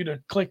convinced you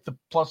to click the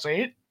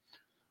 +8,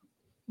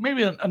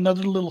 maybe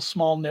another little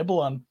small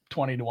nibble on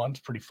 20-1 is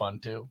pretty fun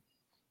too.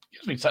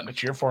 Gives me something to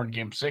cheer for in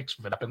game 6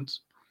 if it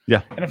happens.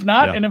 Yeah. And if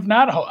not,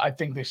 I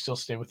think they still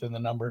stay within the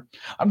number.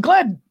 I'm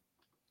glad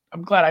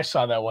I'm glad I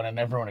saw that one and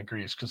everyone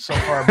agrees, because so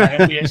far my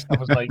NBA stuff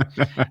was like,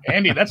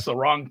 Andy, that's the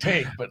wrong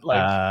take. But like,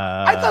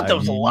 I thought that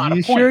was a lot of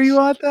points. You sure you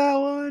want that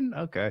one?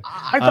 Okay.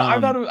 I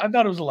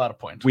thought it was a lot of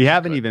points. We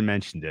haven't even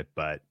mentioned it,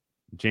 but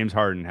James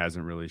Harden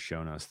hasn't really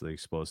shown us the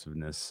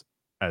explosiveness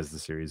as the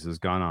series has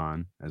gone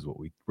on, as what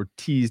we were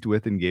teased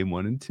with in game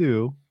 1 and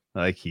 2.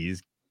 Like,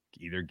 he's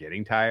either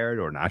getting tired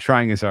or not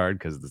trying as hard,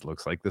 because this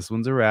looks like this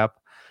one's a wrap.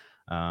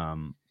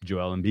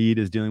 Joel Embiid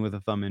is dealing with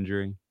a thumb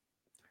injury.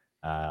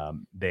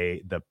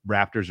 The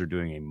Raptors are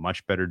doing a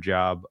much better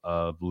job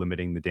of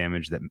limiting the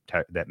damage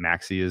that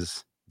Maxey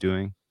is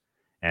doing,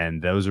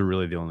 and those are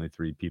really the only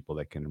 3 people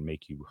that can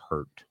make you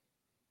hurt.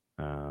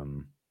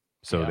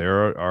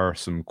 There are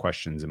some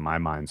questions in my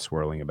mind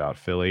swirling about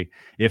Philly.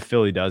 If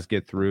Philly does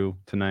get through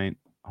tonight,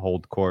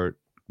 hold court,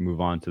 move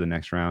on to the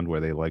next round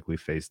where they likely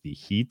face the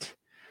Heat,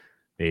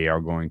 they are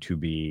going to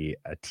be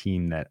a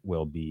team that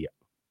will be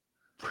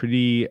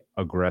pretty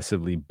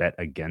aggressively bet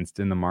against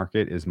in the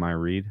market, is my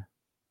read.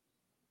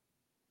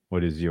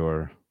 What is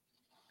your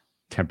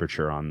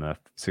temperature on the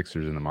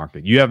Sixers in the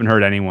market? You haven't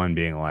heard anyone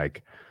being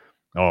like,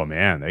 oh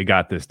man, they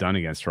got this done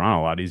against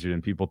Toronto a lot easier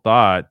than people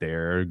thought.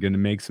 They're going to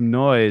make some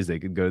noise. They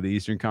could go to the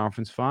Eastern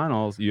Conference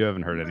Finals. You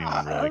haven't heard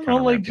anyone really kind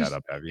of ramp that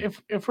up, have you?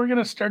 If we're going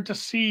to start to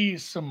see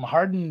some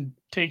Harden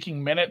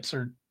taking minutes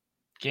or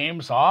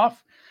games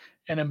off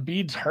and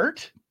Embiid's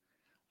hurt,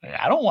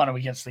 I don't want him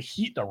against the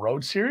Heat in a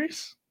road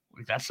series.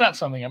 Like, that's not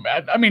something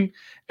I mean,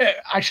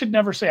 I should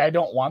never say I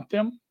don't want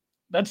them.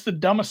 That's the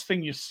dumbest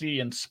thing you see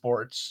in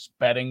sports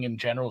betting in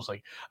general. Is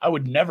like, I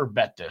would never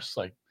bet this.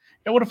 Like,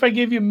 yeah, what if I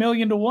gave you $1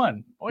 million to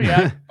 1? Oh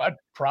yeah, I'd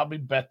probably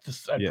bet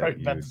this. I'd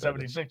probably bet the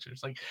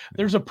 76ers. Like,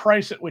 there's a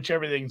price at which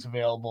everything's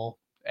available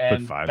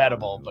and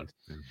bettable. But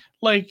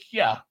like,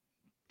 yeah,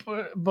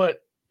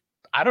 but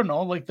I don't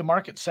know. Like, the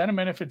market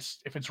sentiment, if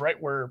it's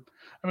right where,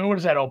 I mean, what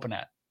does that open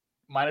at?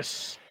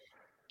 Minus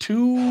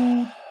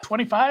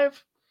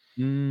 225?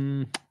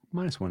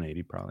 Minus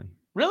 180 probably.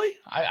 Really?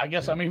 I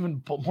guess I'm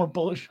even more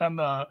bullish on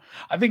the.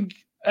 I think,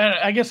 and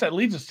I guess that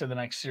leads us to the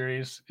next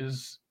series.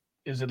 Is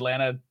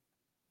Atlanta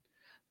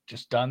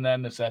just done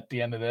then? Is that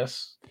the end of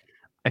this?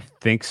 I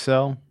think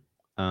so.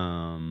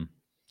 The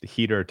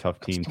Heat are a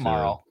tough team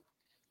tomorrow.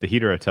 The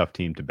Heat are a tough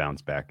team to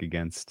bounce back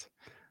against.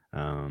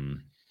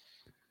 And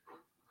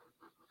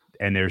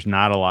there's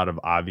not a lot of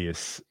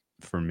obvious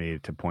for me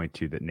to point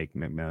to that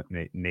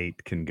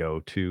Nate can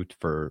go to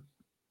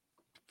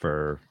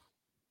for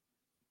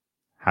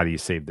how do you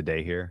save the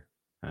day here?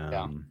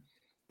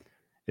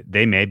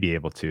 They may be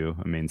able to.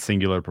 I mean,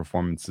 singular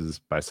performances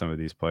by some of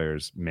these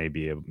players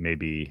maybe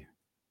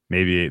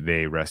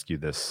they rescue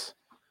this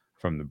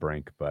from the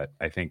brink, but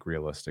I think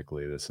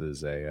realistically this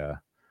is a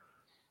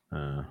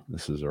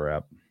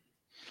wrap.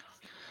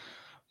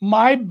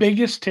 My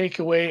biggest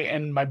takeaway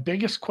and my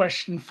biggest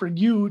question for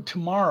you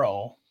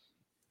tomorrow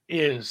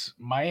is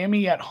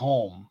Miami at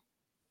home,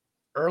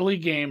 early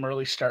game,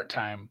 early start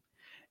time.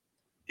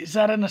 Is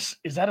that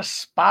a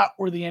spot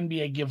where the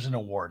NBA gives an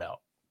award out?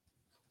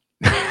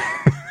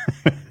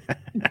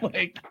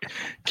 Like,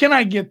 can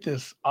I get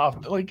this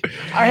off? Like,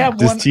 I have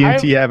Does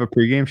TNT have a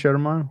pregame show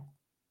tomorrow?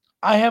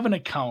 I have an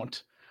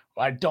account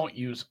I don't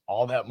use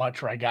all that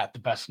much where I got the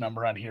best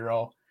number on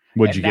Hero.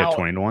 What'd you get,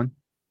 20 to 1?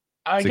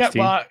 I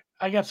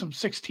got some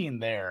 16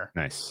 there.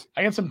 Nice.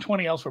 I got some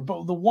 20 elsewhere,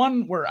 but the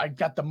one where I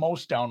got the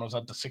most down was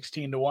at the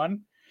 16 to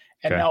 1.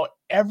 And now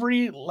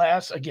every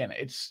last, again,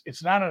 it's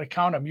not an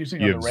account I'm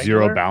using. You have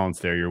zero balance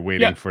there. You're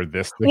waiting for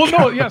this.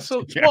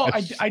 So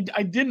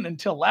I didn't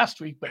until last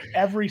week, but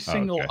every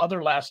single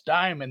other last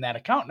dime in that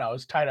account now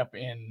is tied up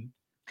in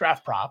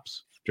draft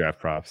props. Yeah.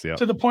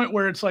 To the point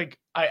where it's like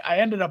I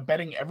ended up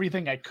betting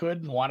everything I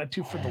could and wanted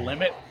to for the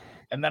limit,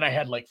 and then I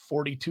had like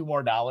 $42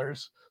 more.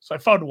 So I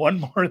found one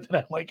more that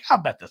I'm like, I'll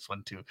bet this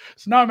one too.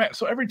 So now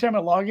so every time I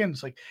log in,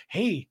 it's like,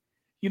 hey.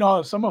 You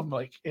know, some of them,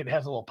 like, it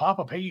has a little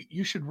pop-up. Hey,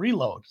 you should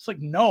reload. It's like,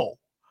 no,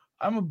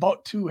 I'm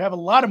about to have a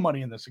lot of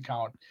money in this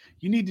account.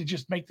 You need to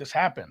just make this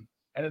happen.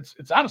 And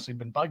it's honestly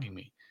been bugging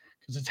me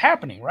because it's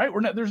happening, right? We're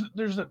not,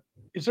 is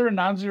there a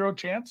non-zero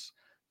chance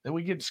that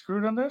we get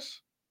screwed on this?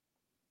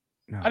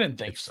 No, I didn't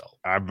think so.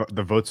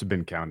 The votes have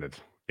been counted.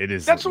 It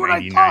is. That's what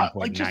I thought.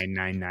 Like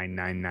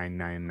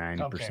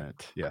 99.9999999%.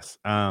 Yes.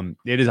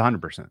 It is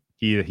 100%.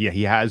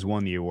 He has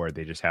won the award.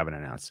 They just haven't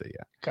announced it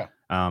yet. Okay.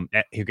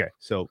 Okay.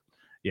 So.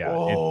 Yeah.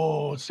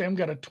 Oh, Sam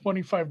got a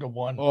 25 to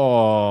 1.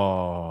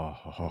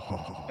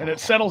 Oh. And it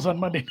settles on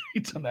Monday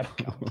nights on that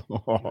account.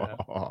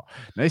 Yeah.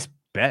 Nice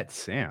bet,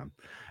 Sam.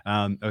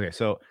 Okay,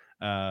 so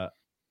I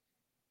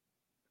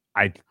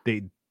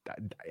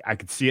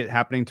could see it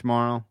happening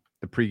tomorrow.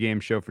 The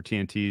pregame show for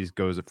TNT's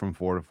goes from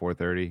 4 to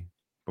 4:30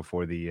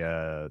 before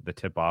the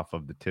tip off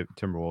of the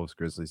Timberwolves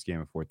Grizzlies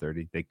game at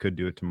 4:30. They could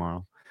do it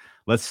tomorrow.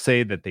 Let's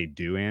say that they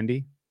do,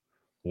 Andy.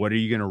 What are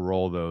you going to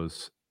roll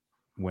those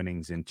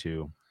winnings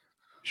into?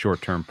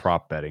 Short-term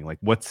prop betting,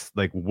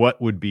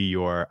 what would be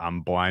your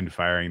I'm blind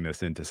firing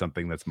this into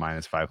something that's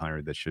minus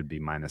 500 that should be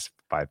minus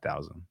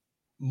 5,000?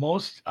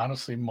 Most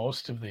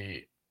of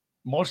the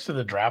most of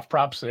the draft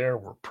props there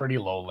were pretty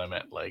low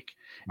limit. Like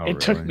Oh,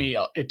 took me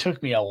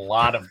a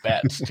lot of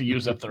bets to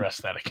use up the rest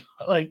of that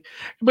account.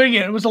 But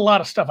again, it was a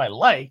lot of stuff I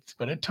liked,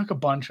 but it took a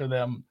bunch of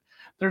them.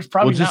 There's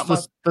probably not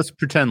much. Let's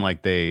pretend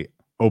like they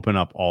open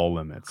up all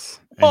limits.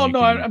 Oh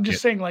no, I'm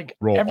just saying, like,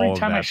 every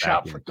time I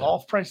shop for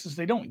golf prices,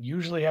 they don't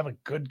usually have a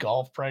good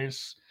golf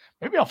price.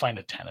 Maybe I'll find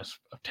a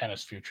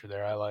tennis future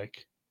there I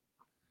like.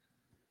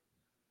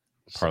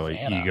 Probably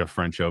Iga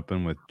French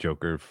Open with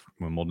Joker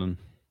Wimbledon.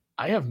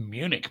 I have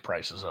Munich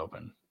prices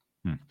open.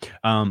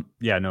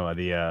 Yeah,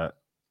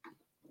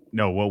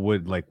 no, what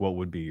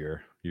would be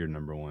your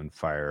number one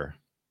fire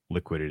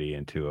liquidity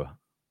into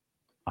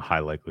a high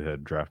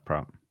likelihood draft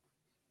prop?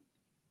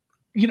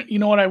 You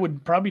know what I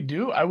would probably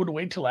do? I would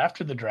wait till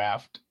after the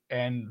draft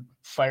and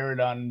fire it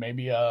on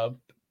maybe a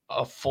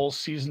full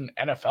season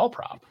NFL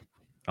prop.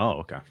 Oh,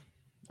 okay.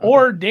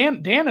 Or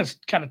Dan has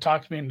kind of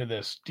talked me into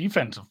this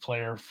defensive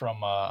player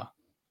from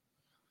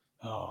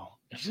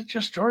is it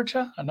just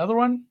Georgia? Another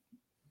one?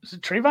 Is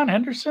it Trayvon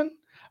Henderson?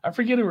 I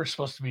forget who we're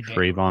supposed to be.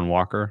 Trayvon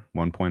Walker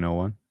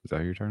 1.01. Is that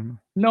who you're talking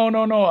about?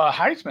 No.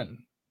 Heisman.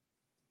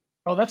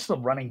 Oh, that's the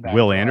running back.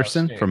 Will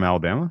Anderson from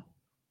Alabama?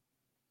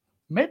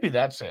 Maybe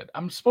that's it.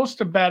 I'm supposed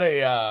to bet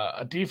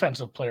a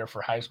defensive player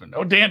for Heisman.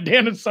 Oh,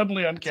 Dan is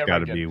suddenly on camera.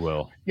 It's got to be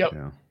Will. Yep.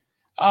 Yeah.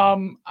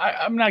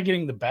 I'm not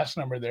getting the best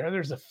number there.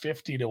 There's a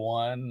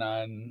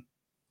 50-1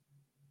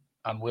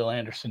 on Will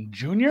Anderson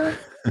Jr.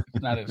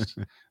 Not as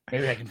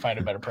maybe I can find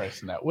a better price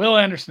than that. Will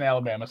Anderson,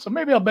 Alabama. So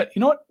maybe I'll bet. You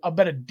know what? I'll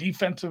bet a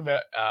defensive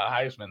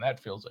Heisman. That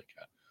feels like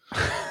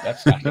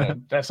that's not gonna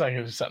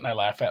be something I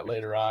laugh at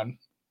later on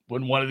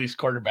when one of these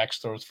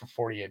quarterbacks throws for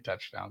 48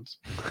 touchdowns.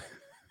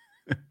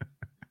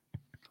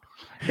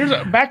 Here's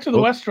back to the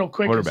West real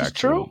quick. Is this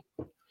true?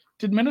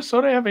 Did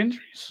Minnesota have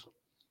injuries?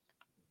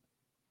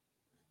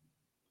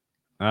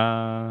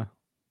 I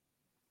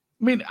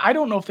mean, I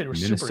don't know if they were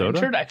super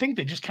injured. I think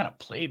they just kind of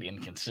played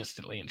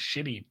inconsistently and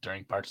shitty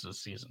during parts of the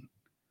season.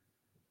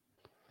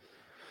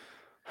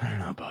 I don't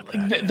know about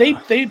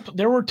that.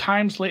 There were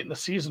times late in the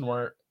season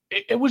where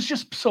it was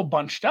just so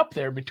bunched up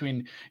there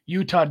between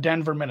Utah,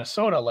 Denver,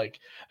 Minnesota.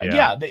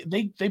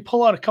 They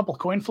pull out a couple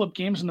coin flip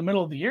games in the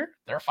middle of the year.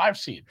 They're a 5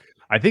 seed.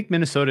 I think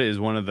Minnesota is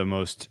one of the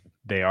most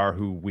they are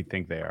who we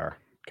think they are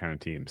kind of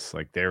teams.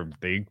 Like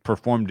they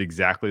performed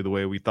exactly the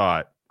way we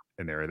thought.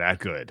 And they're that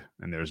good.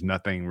 And there's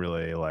nothing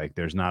really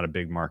there's not a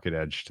big market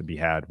edge to be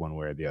had one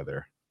way or the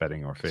other,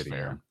 betting or fading.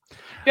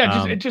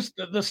 Yeah,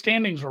 the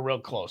standings were real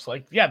close.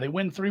 They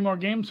win 3 more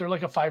games. They're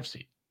like a 5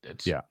 seed.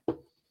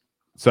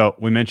 So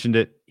we mentioned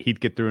it. Heat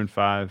get through in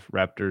 5.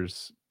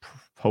 Raptors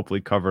hopefully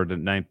covered at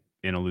 9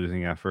 in a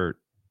losing effort.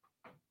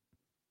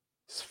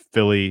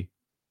 Philly,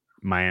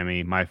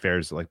 Miami. My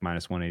fair's like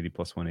minus 180,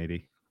 plus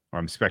 180. Or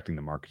I'm expecting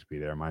the market to be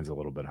there. Mine's a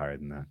little bit higher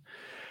than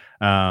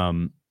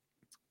that.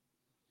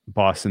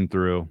 Boston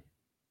through.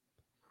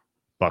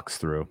 Bucks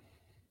through.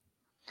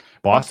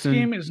 Boston Bucks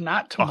game is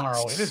not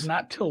tomorrow. It is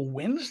not till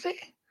Wednesday.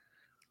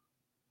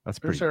 That's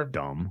pretty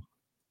dumb.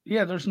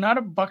 Yeah, there's not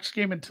a Bucks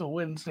game until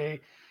Wednesday.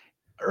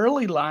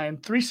 Early line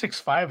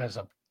 365 has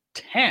a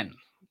 10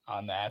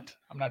 on that.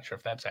 I'm not sure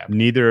if that's happening.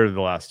 Neither of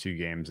the last 2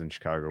 games in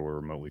Chicago were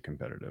remotely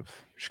competitive.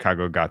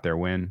 Chicago got their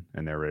win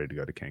and they're ready to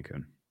go to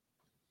Cancun.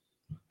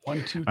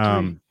 1, 2,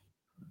 3.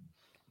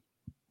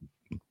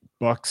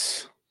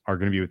 Bucks are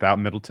going to be without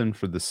Middleton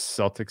for the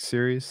Celtics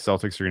series.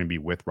 Celtics are going to be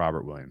with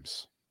Robert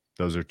Williams.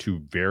 Those are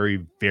 2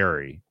 very,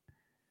 very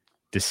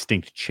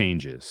distinct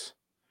changes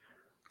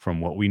from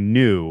what we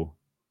knew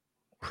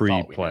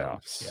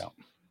pre-playoffs. Yeah.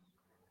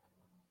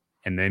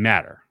 And they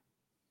matter.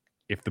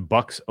 If the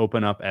Bucks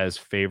open up as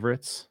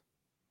favorites,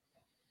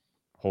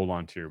 hold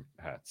on to your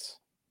hats.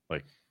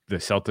 The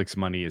Celtics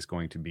money is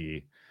going to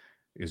be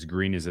as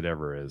green as it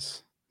ever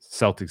is.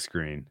 Celtics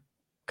green,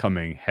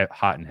 coming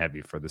hot and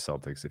heavy for the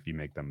Celtics if you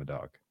make them a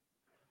dog.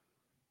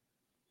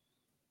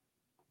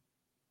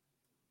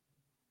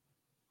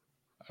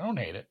 I don't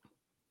hate it.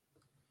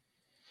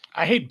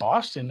 I hate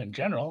Boston in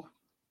general.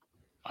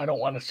 I don't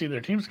want to see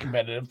their teams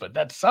competitive, but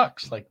that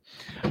sucks.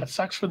 That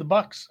sucks for the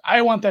Bucks.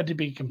 I want that to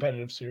be a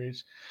competitive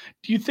series.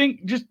 Do you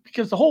think, just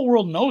because the whole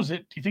world knows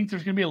it, do you think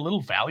there's going to be a little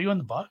value in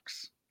the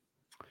Bucks?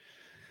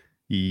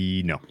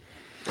 No.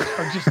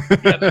 Or just,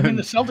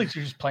 the Celtics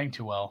are just playing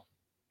too well.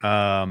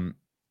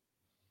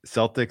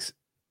 Celtics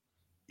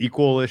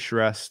equal-ish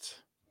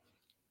rest.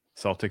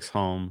 Celtics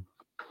home.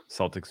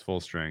 Celtics full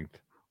strength.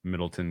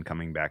 Middleton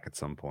coming back at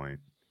some point.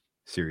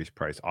 Series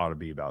price ought to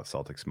be about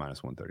Celtics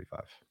minus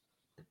 135.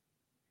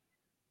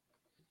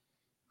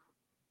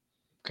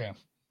 Okay,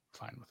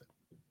 fine with it.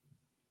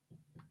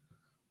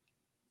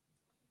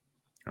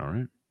 All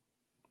right.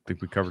 I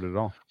think we covered it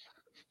all.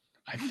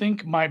 I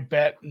think my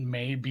bet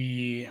may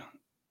be...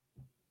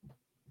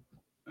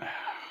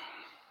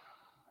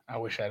 I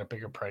wish I had a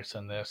bigger price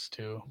on this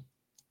too.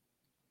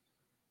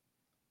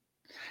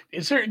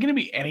 Is there going to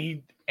be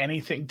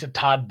anything to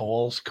Todd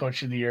Bowles,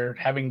 Coach of the Year,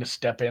 having to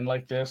step in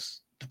like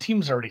this? The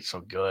team's already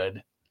so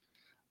good.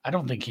 I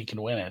don't think he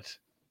can win it.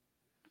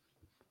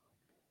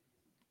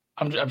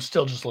 I'm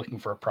still just looking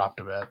for a prop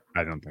to bet.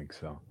 I don't think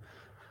so.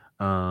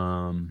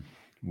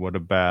 What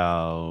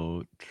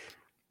about?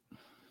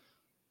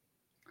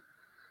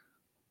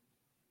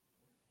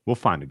 We'll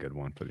find a good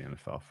one for the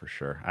NFL for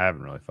sure. I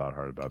haven't really thought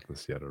hard about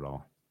this yet at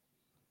all.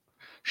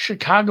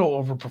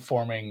 Chicago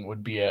overperforming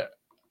would be a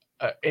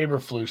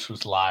Eberflus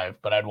was live,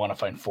 but I'd want to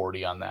find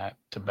 40 on that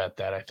to bet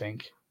that. I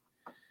think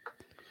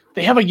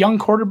they have a young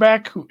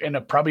quarterback who in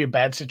probably a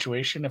bad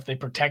situation. If they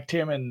protect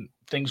him and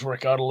things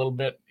work out a little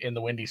bit in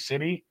the Windy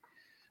City,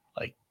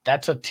 like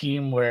that's a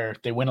team where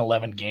they win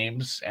 11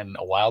 games and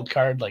a wild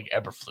card. Like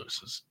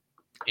Eberflus is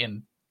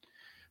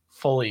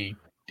fully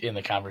in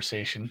the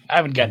conversation. I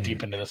haven't got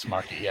deep into this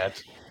market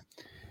yet.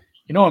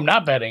 You know, I'm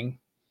not betting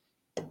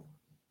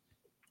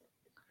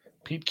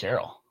Pete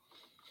Carroll.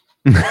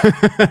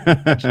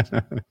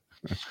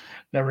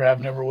 Never have,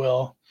 never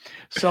will.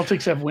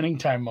 Celtics have winning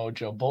time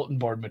mojo, bulletin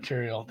board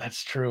material.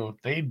 That's true.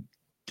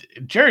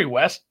 Jerry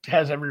West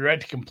has every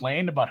right to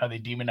complain about how they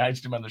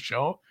demonized him on the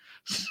show.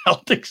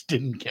 Celtics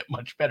didn't get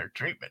much better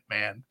treatment,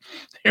 man.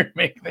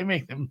 They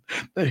make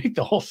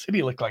the whole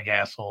city look like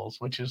assholes,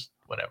 which is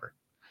whatever.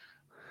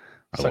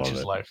 Such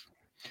is life.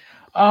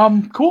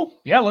 Cool.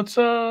 Yeah,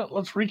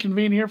 let's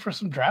reconvene here for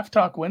some draft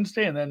talk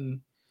Wednesday, and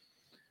then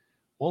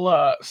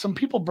we'll some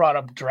people brought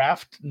up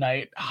draft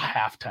night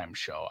halftime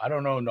show. I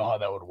don't know how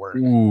that would work.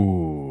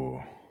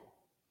 Ooh.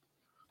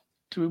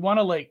 Do we want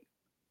to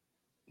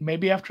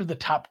maybe after the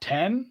top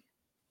 10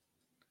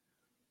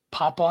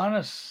 pop on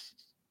us?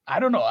 I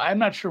don't know. I'm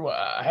not sure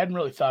I hadn't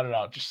really thought it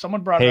out. Just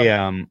someone brought it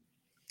up.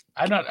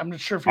 I'm not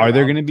sure if are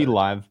there going to be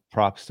live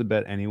props to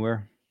bet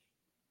anywhere?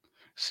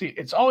 See,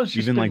 it's always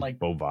just even been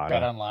Bovada.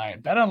 Bet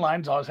Online. Bet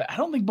Online's always. I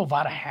don't think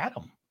Bovada had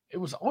them. It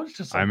was always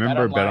just. I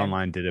remember Bet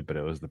Online did it, but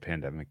it was the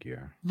pandemic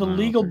year. The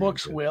legal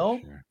books will,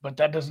 but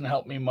that doesn't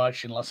help me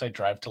much unless I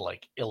drive to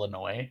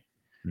Illinois.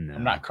 No.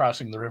 I'm not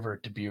crossing the river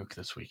at Dubuque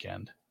this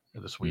weekend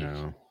or this week.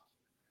 No.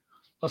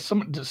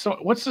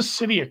 What's the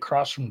city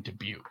across from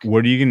Dubuque?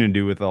 What are you going to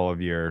do with all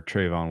of your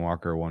Trayvon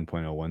Walker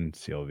 1.01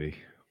 CLV?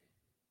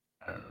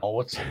 I don't know.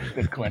 What's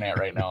Bitcoin at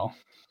right now?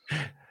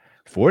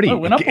 40. Oh, it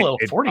went up a little.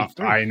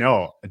 43. I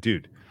know,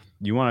 dude.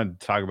 You want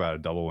to talk about a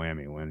double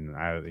whammy when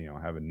I,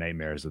 having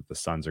nightmares that the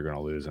Suns are going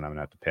to lose and I'm going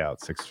to have to pay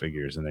out 6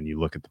 figures. And then you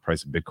look at the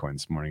price of Bitcoin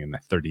this morning in the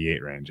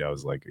 38 range. I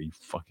was like, are you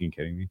fucking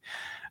kidding me?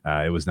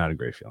 It was not a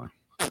great feeling.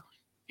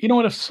 You know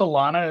what? If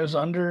Solana is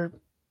under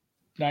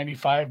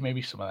 95,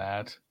 maybe some of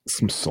that.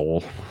 Some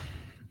Sol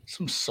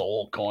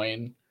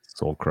coin.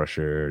 Soul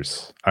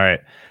Crushers. All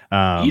right.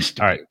 East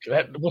Dubuque. All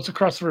right. What's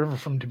across the river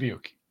from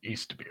Dubuque?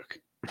 East Dubuque.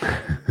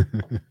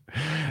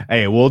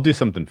 Hey, we'll do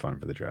something fun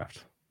for the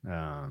draft.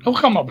 We'll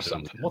come up with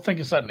something. We'll think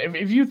of something.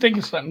 If you think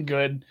of something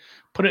good,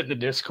 put it in the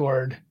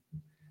Discord.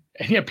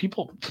 And yeah,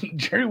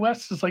 Jerry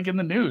West is in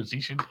the news.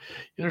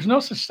 There's no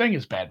such thing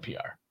as bad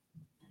PR.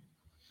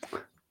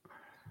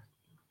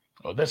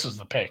 Oh, this is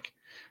the pick.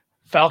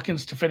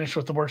 Falcons to finish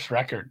with the worst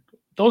record.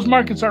 Those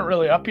markets aren't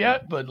really up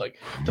yet, but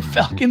the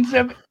Falcons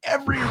have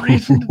every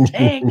reason to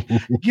tank,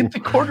 get the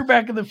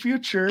quarterback of the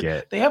future.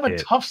 They have a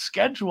tough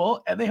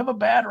schedule and they have a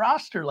bad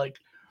roster.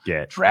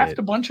 Draft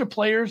a bunch of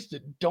players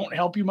that don't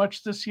help you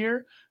much this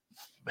year,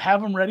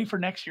 have them ready for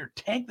next year,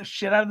 tank the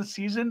shit out of the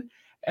season,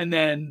 and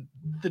then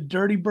the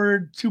Dirty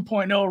Bird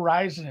 2.0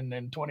 rising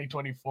in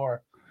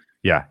 2024.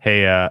 Yeah.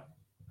 Hey,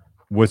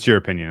 what's your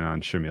opinion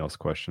on Shamil's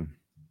question?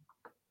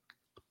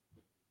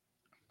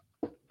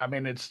 I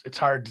mean, it's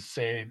hard to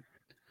say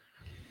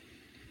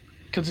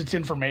because it's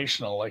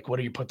informational. What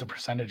do you put the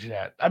percentage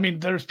at? I mean,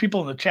 there's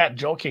people in the chat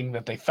joking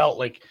that they felt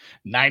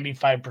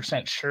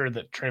 95% sure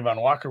that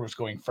Trayvon Walker was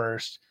going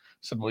first.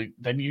 So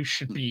then you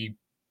should be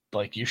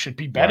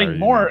betting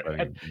more.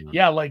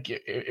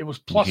 It was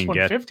plus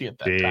 150 at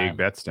that time. Big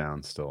bets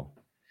down still.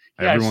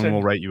 Yeah, everyone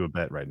will write you a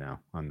bet right now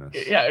on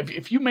this. Yeah,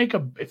 if you make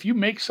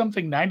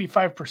something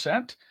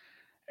 95%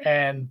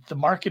 and the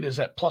market is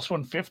at plus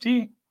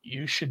 150,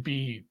 you should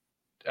be.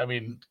 I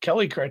mean,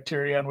 Kelly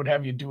Criterion would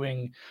have you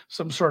doing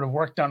some sort of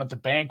work down at the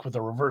bank with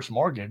a reverse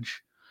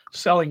mortgage,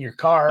 selling your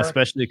car.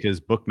 Especially because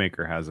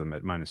Bookmaker has them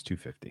at minus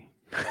 250.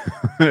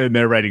 And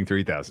they're writing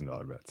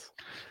 $3,000 bets.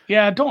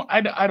 Yeah, I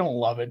don't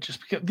love it just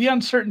because the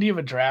uncertainty of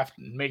a draft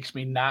makes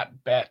me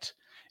not bet.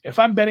 If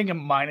I'm betting a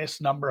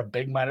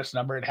big minus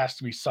number, it has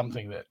to be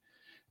something that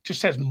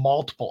just has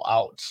multiple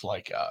outs,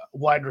 like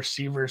wide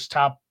receivers,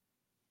 top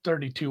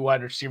 32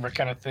 wide receiver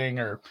kind of thing,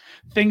 or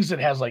things that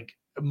has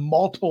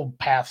multiple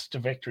paths to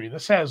victory.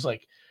 This has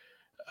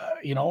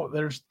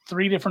there's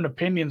 3 different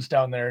opinions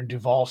down there in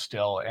Duval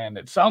still, and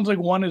it sounds like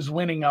one is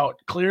winning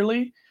out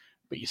clearly,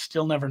 but you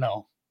still never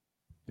know.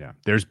 Yeah,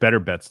 there's better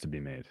bets to be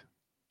made.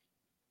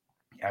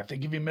 Yeah, I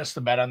think if you miss the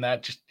bet on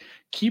that, just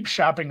keep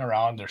shopping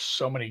around. There's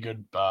so many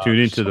good. Tune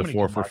into the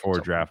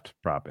 4for4 draft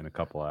prop in a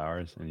couple of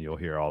hours, and you'll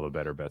hear all the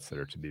better bets that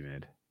are to be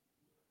made.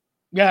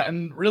 Yeah,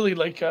 and really,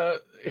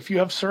 if you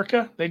have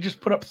Circa, they just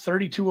put up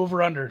 32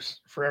 over-unders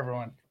for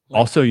everyone.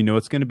 Also,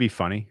 it's going to be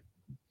funny.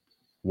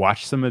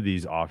 Watch some of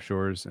these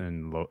offshores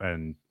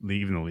and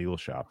even the legal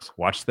shops.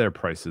 Watch their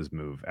prices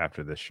move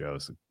after this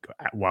shows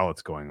while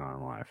it's going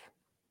on live.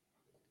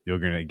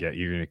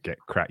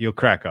 You'll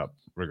crack up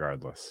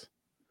regardless.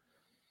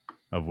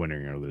 of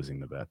winning or losing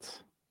the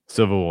bets.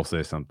 Silva will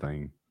say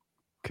something.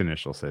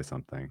 Kanish will say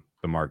something.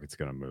 The market's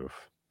going to move.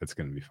 It's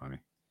going to be funny.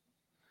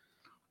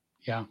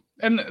 Yeah.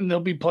 And there'll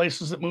be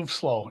places that move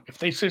slow. If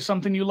they say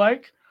something you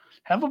like,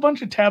 have a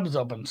bunch of tabs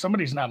open.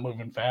 Somebody's not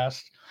moving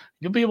fast.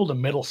 You'll be able to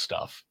middle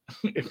stuff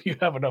if you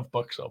have enough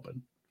books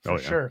open. For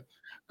sure.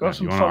 Go have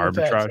some fun with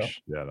that. So.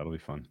 Yeah, that'll be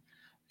fun.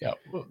 Yeah.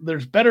 Well,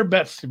 there's better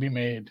bets to be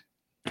made.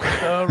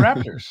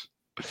 Raptors.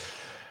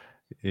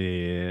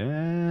 Yeah.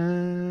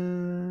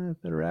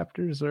 The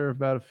Raptors are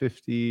about a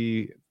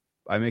 50.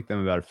 I make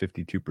them about a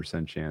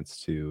 52%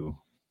 chance to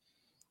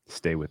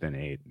stay within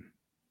 8.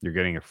 You're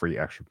getting a free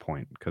extra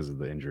point because of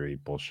the injury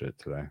bullshit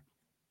today.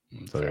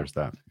 So there's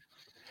that.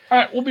 All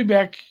right, we'll be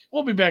back.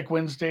 We'll be back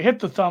Wednesday. Hit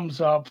the thumbs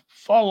up,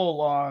 follow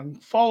along,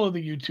 follow the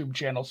YouTube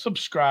channel,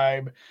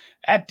 subscribe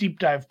at Deep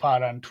Dive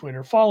Pod on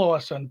Twitter. Follow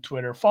us on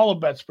Twitter. Follow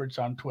BetSperts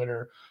on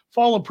Twitter.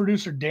 Follow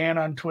producer Dan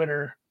on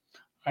Twitter.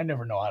 I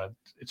never know how to.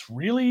 It's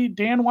really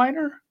Dan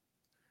Weiner.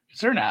 Is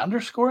there an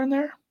underscore in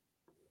there?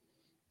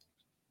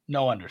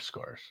 No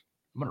underscores.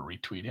 I'm gonna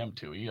retweet him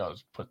too. He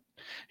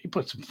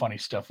puts some funny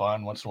stuff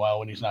on once in a while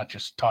when he's not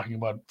just talking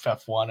about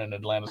F1 and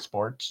Atlanta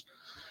sports.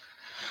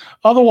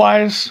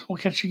 Otherwise, we'll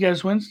catch you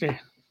guys Wednesday.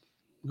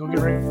 Go get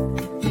ready.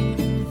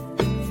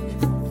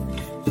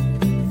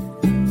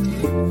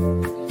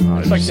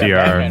 Did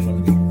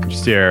you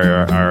see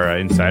our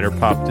insider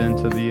popped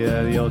into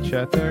the old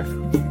chat there?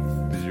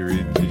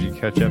 Did you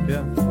catch up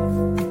yet?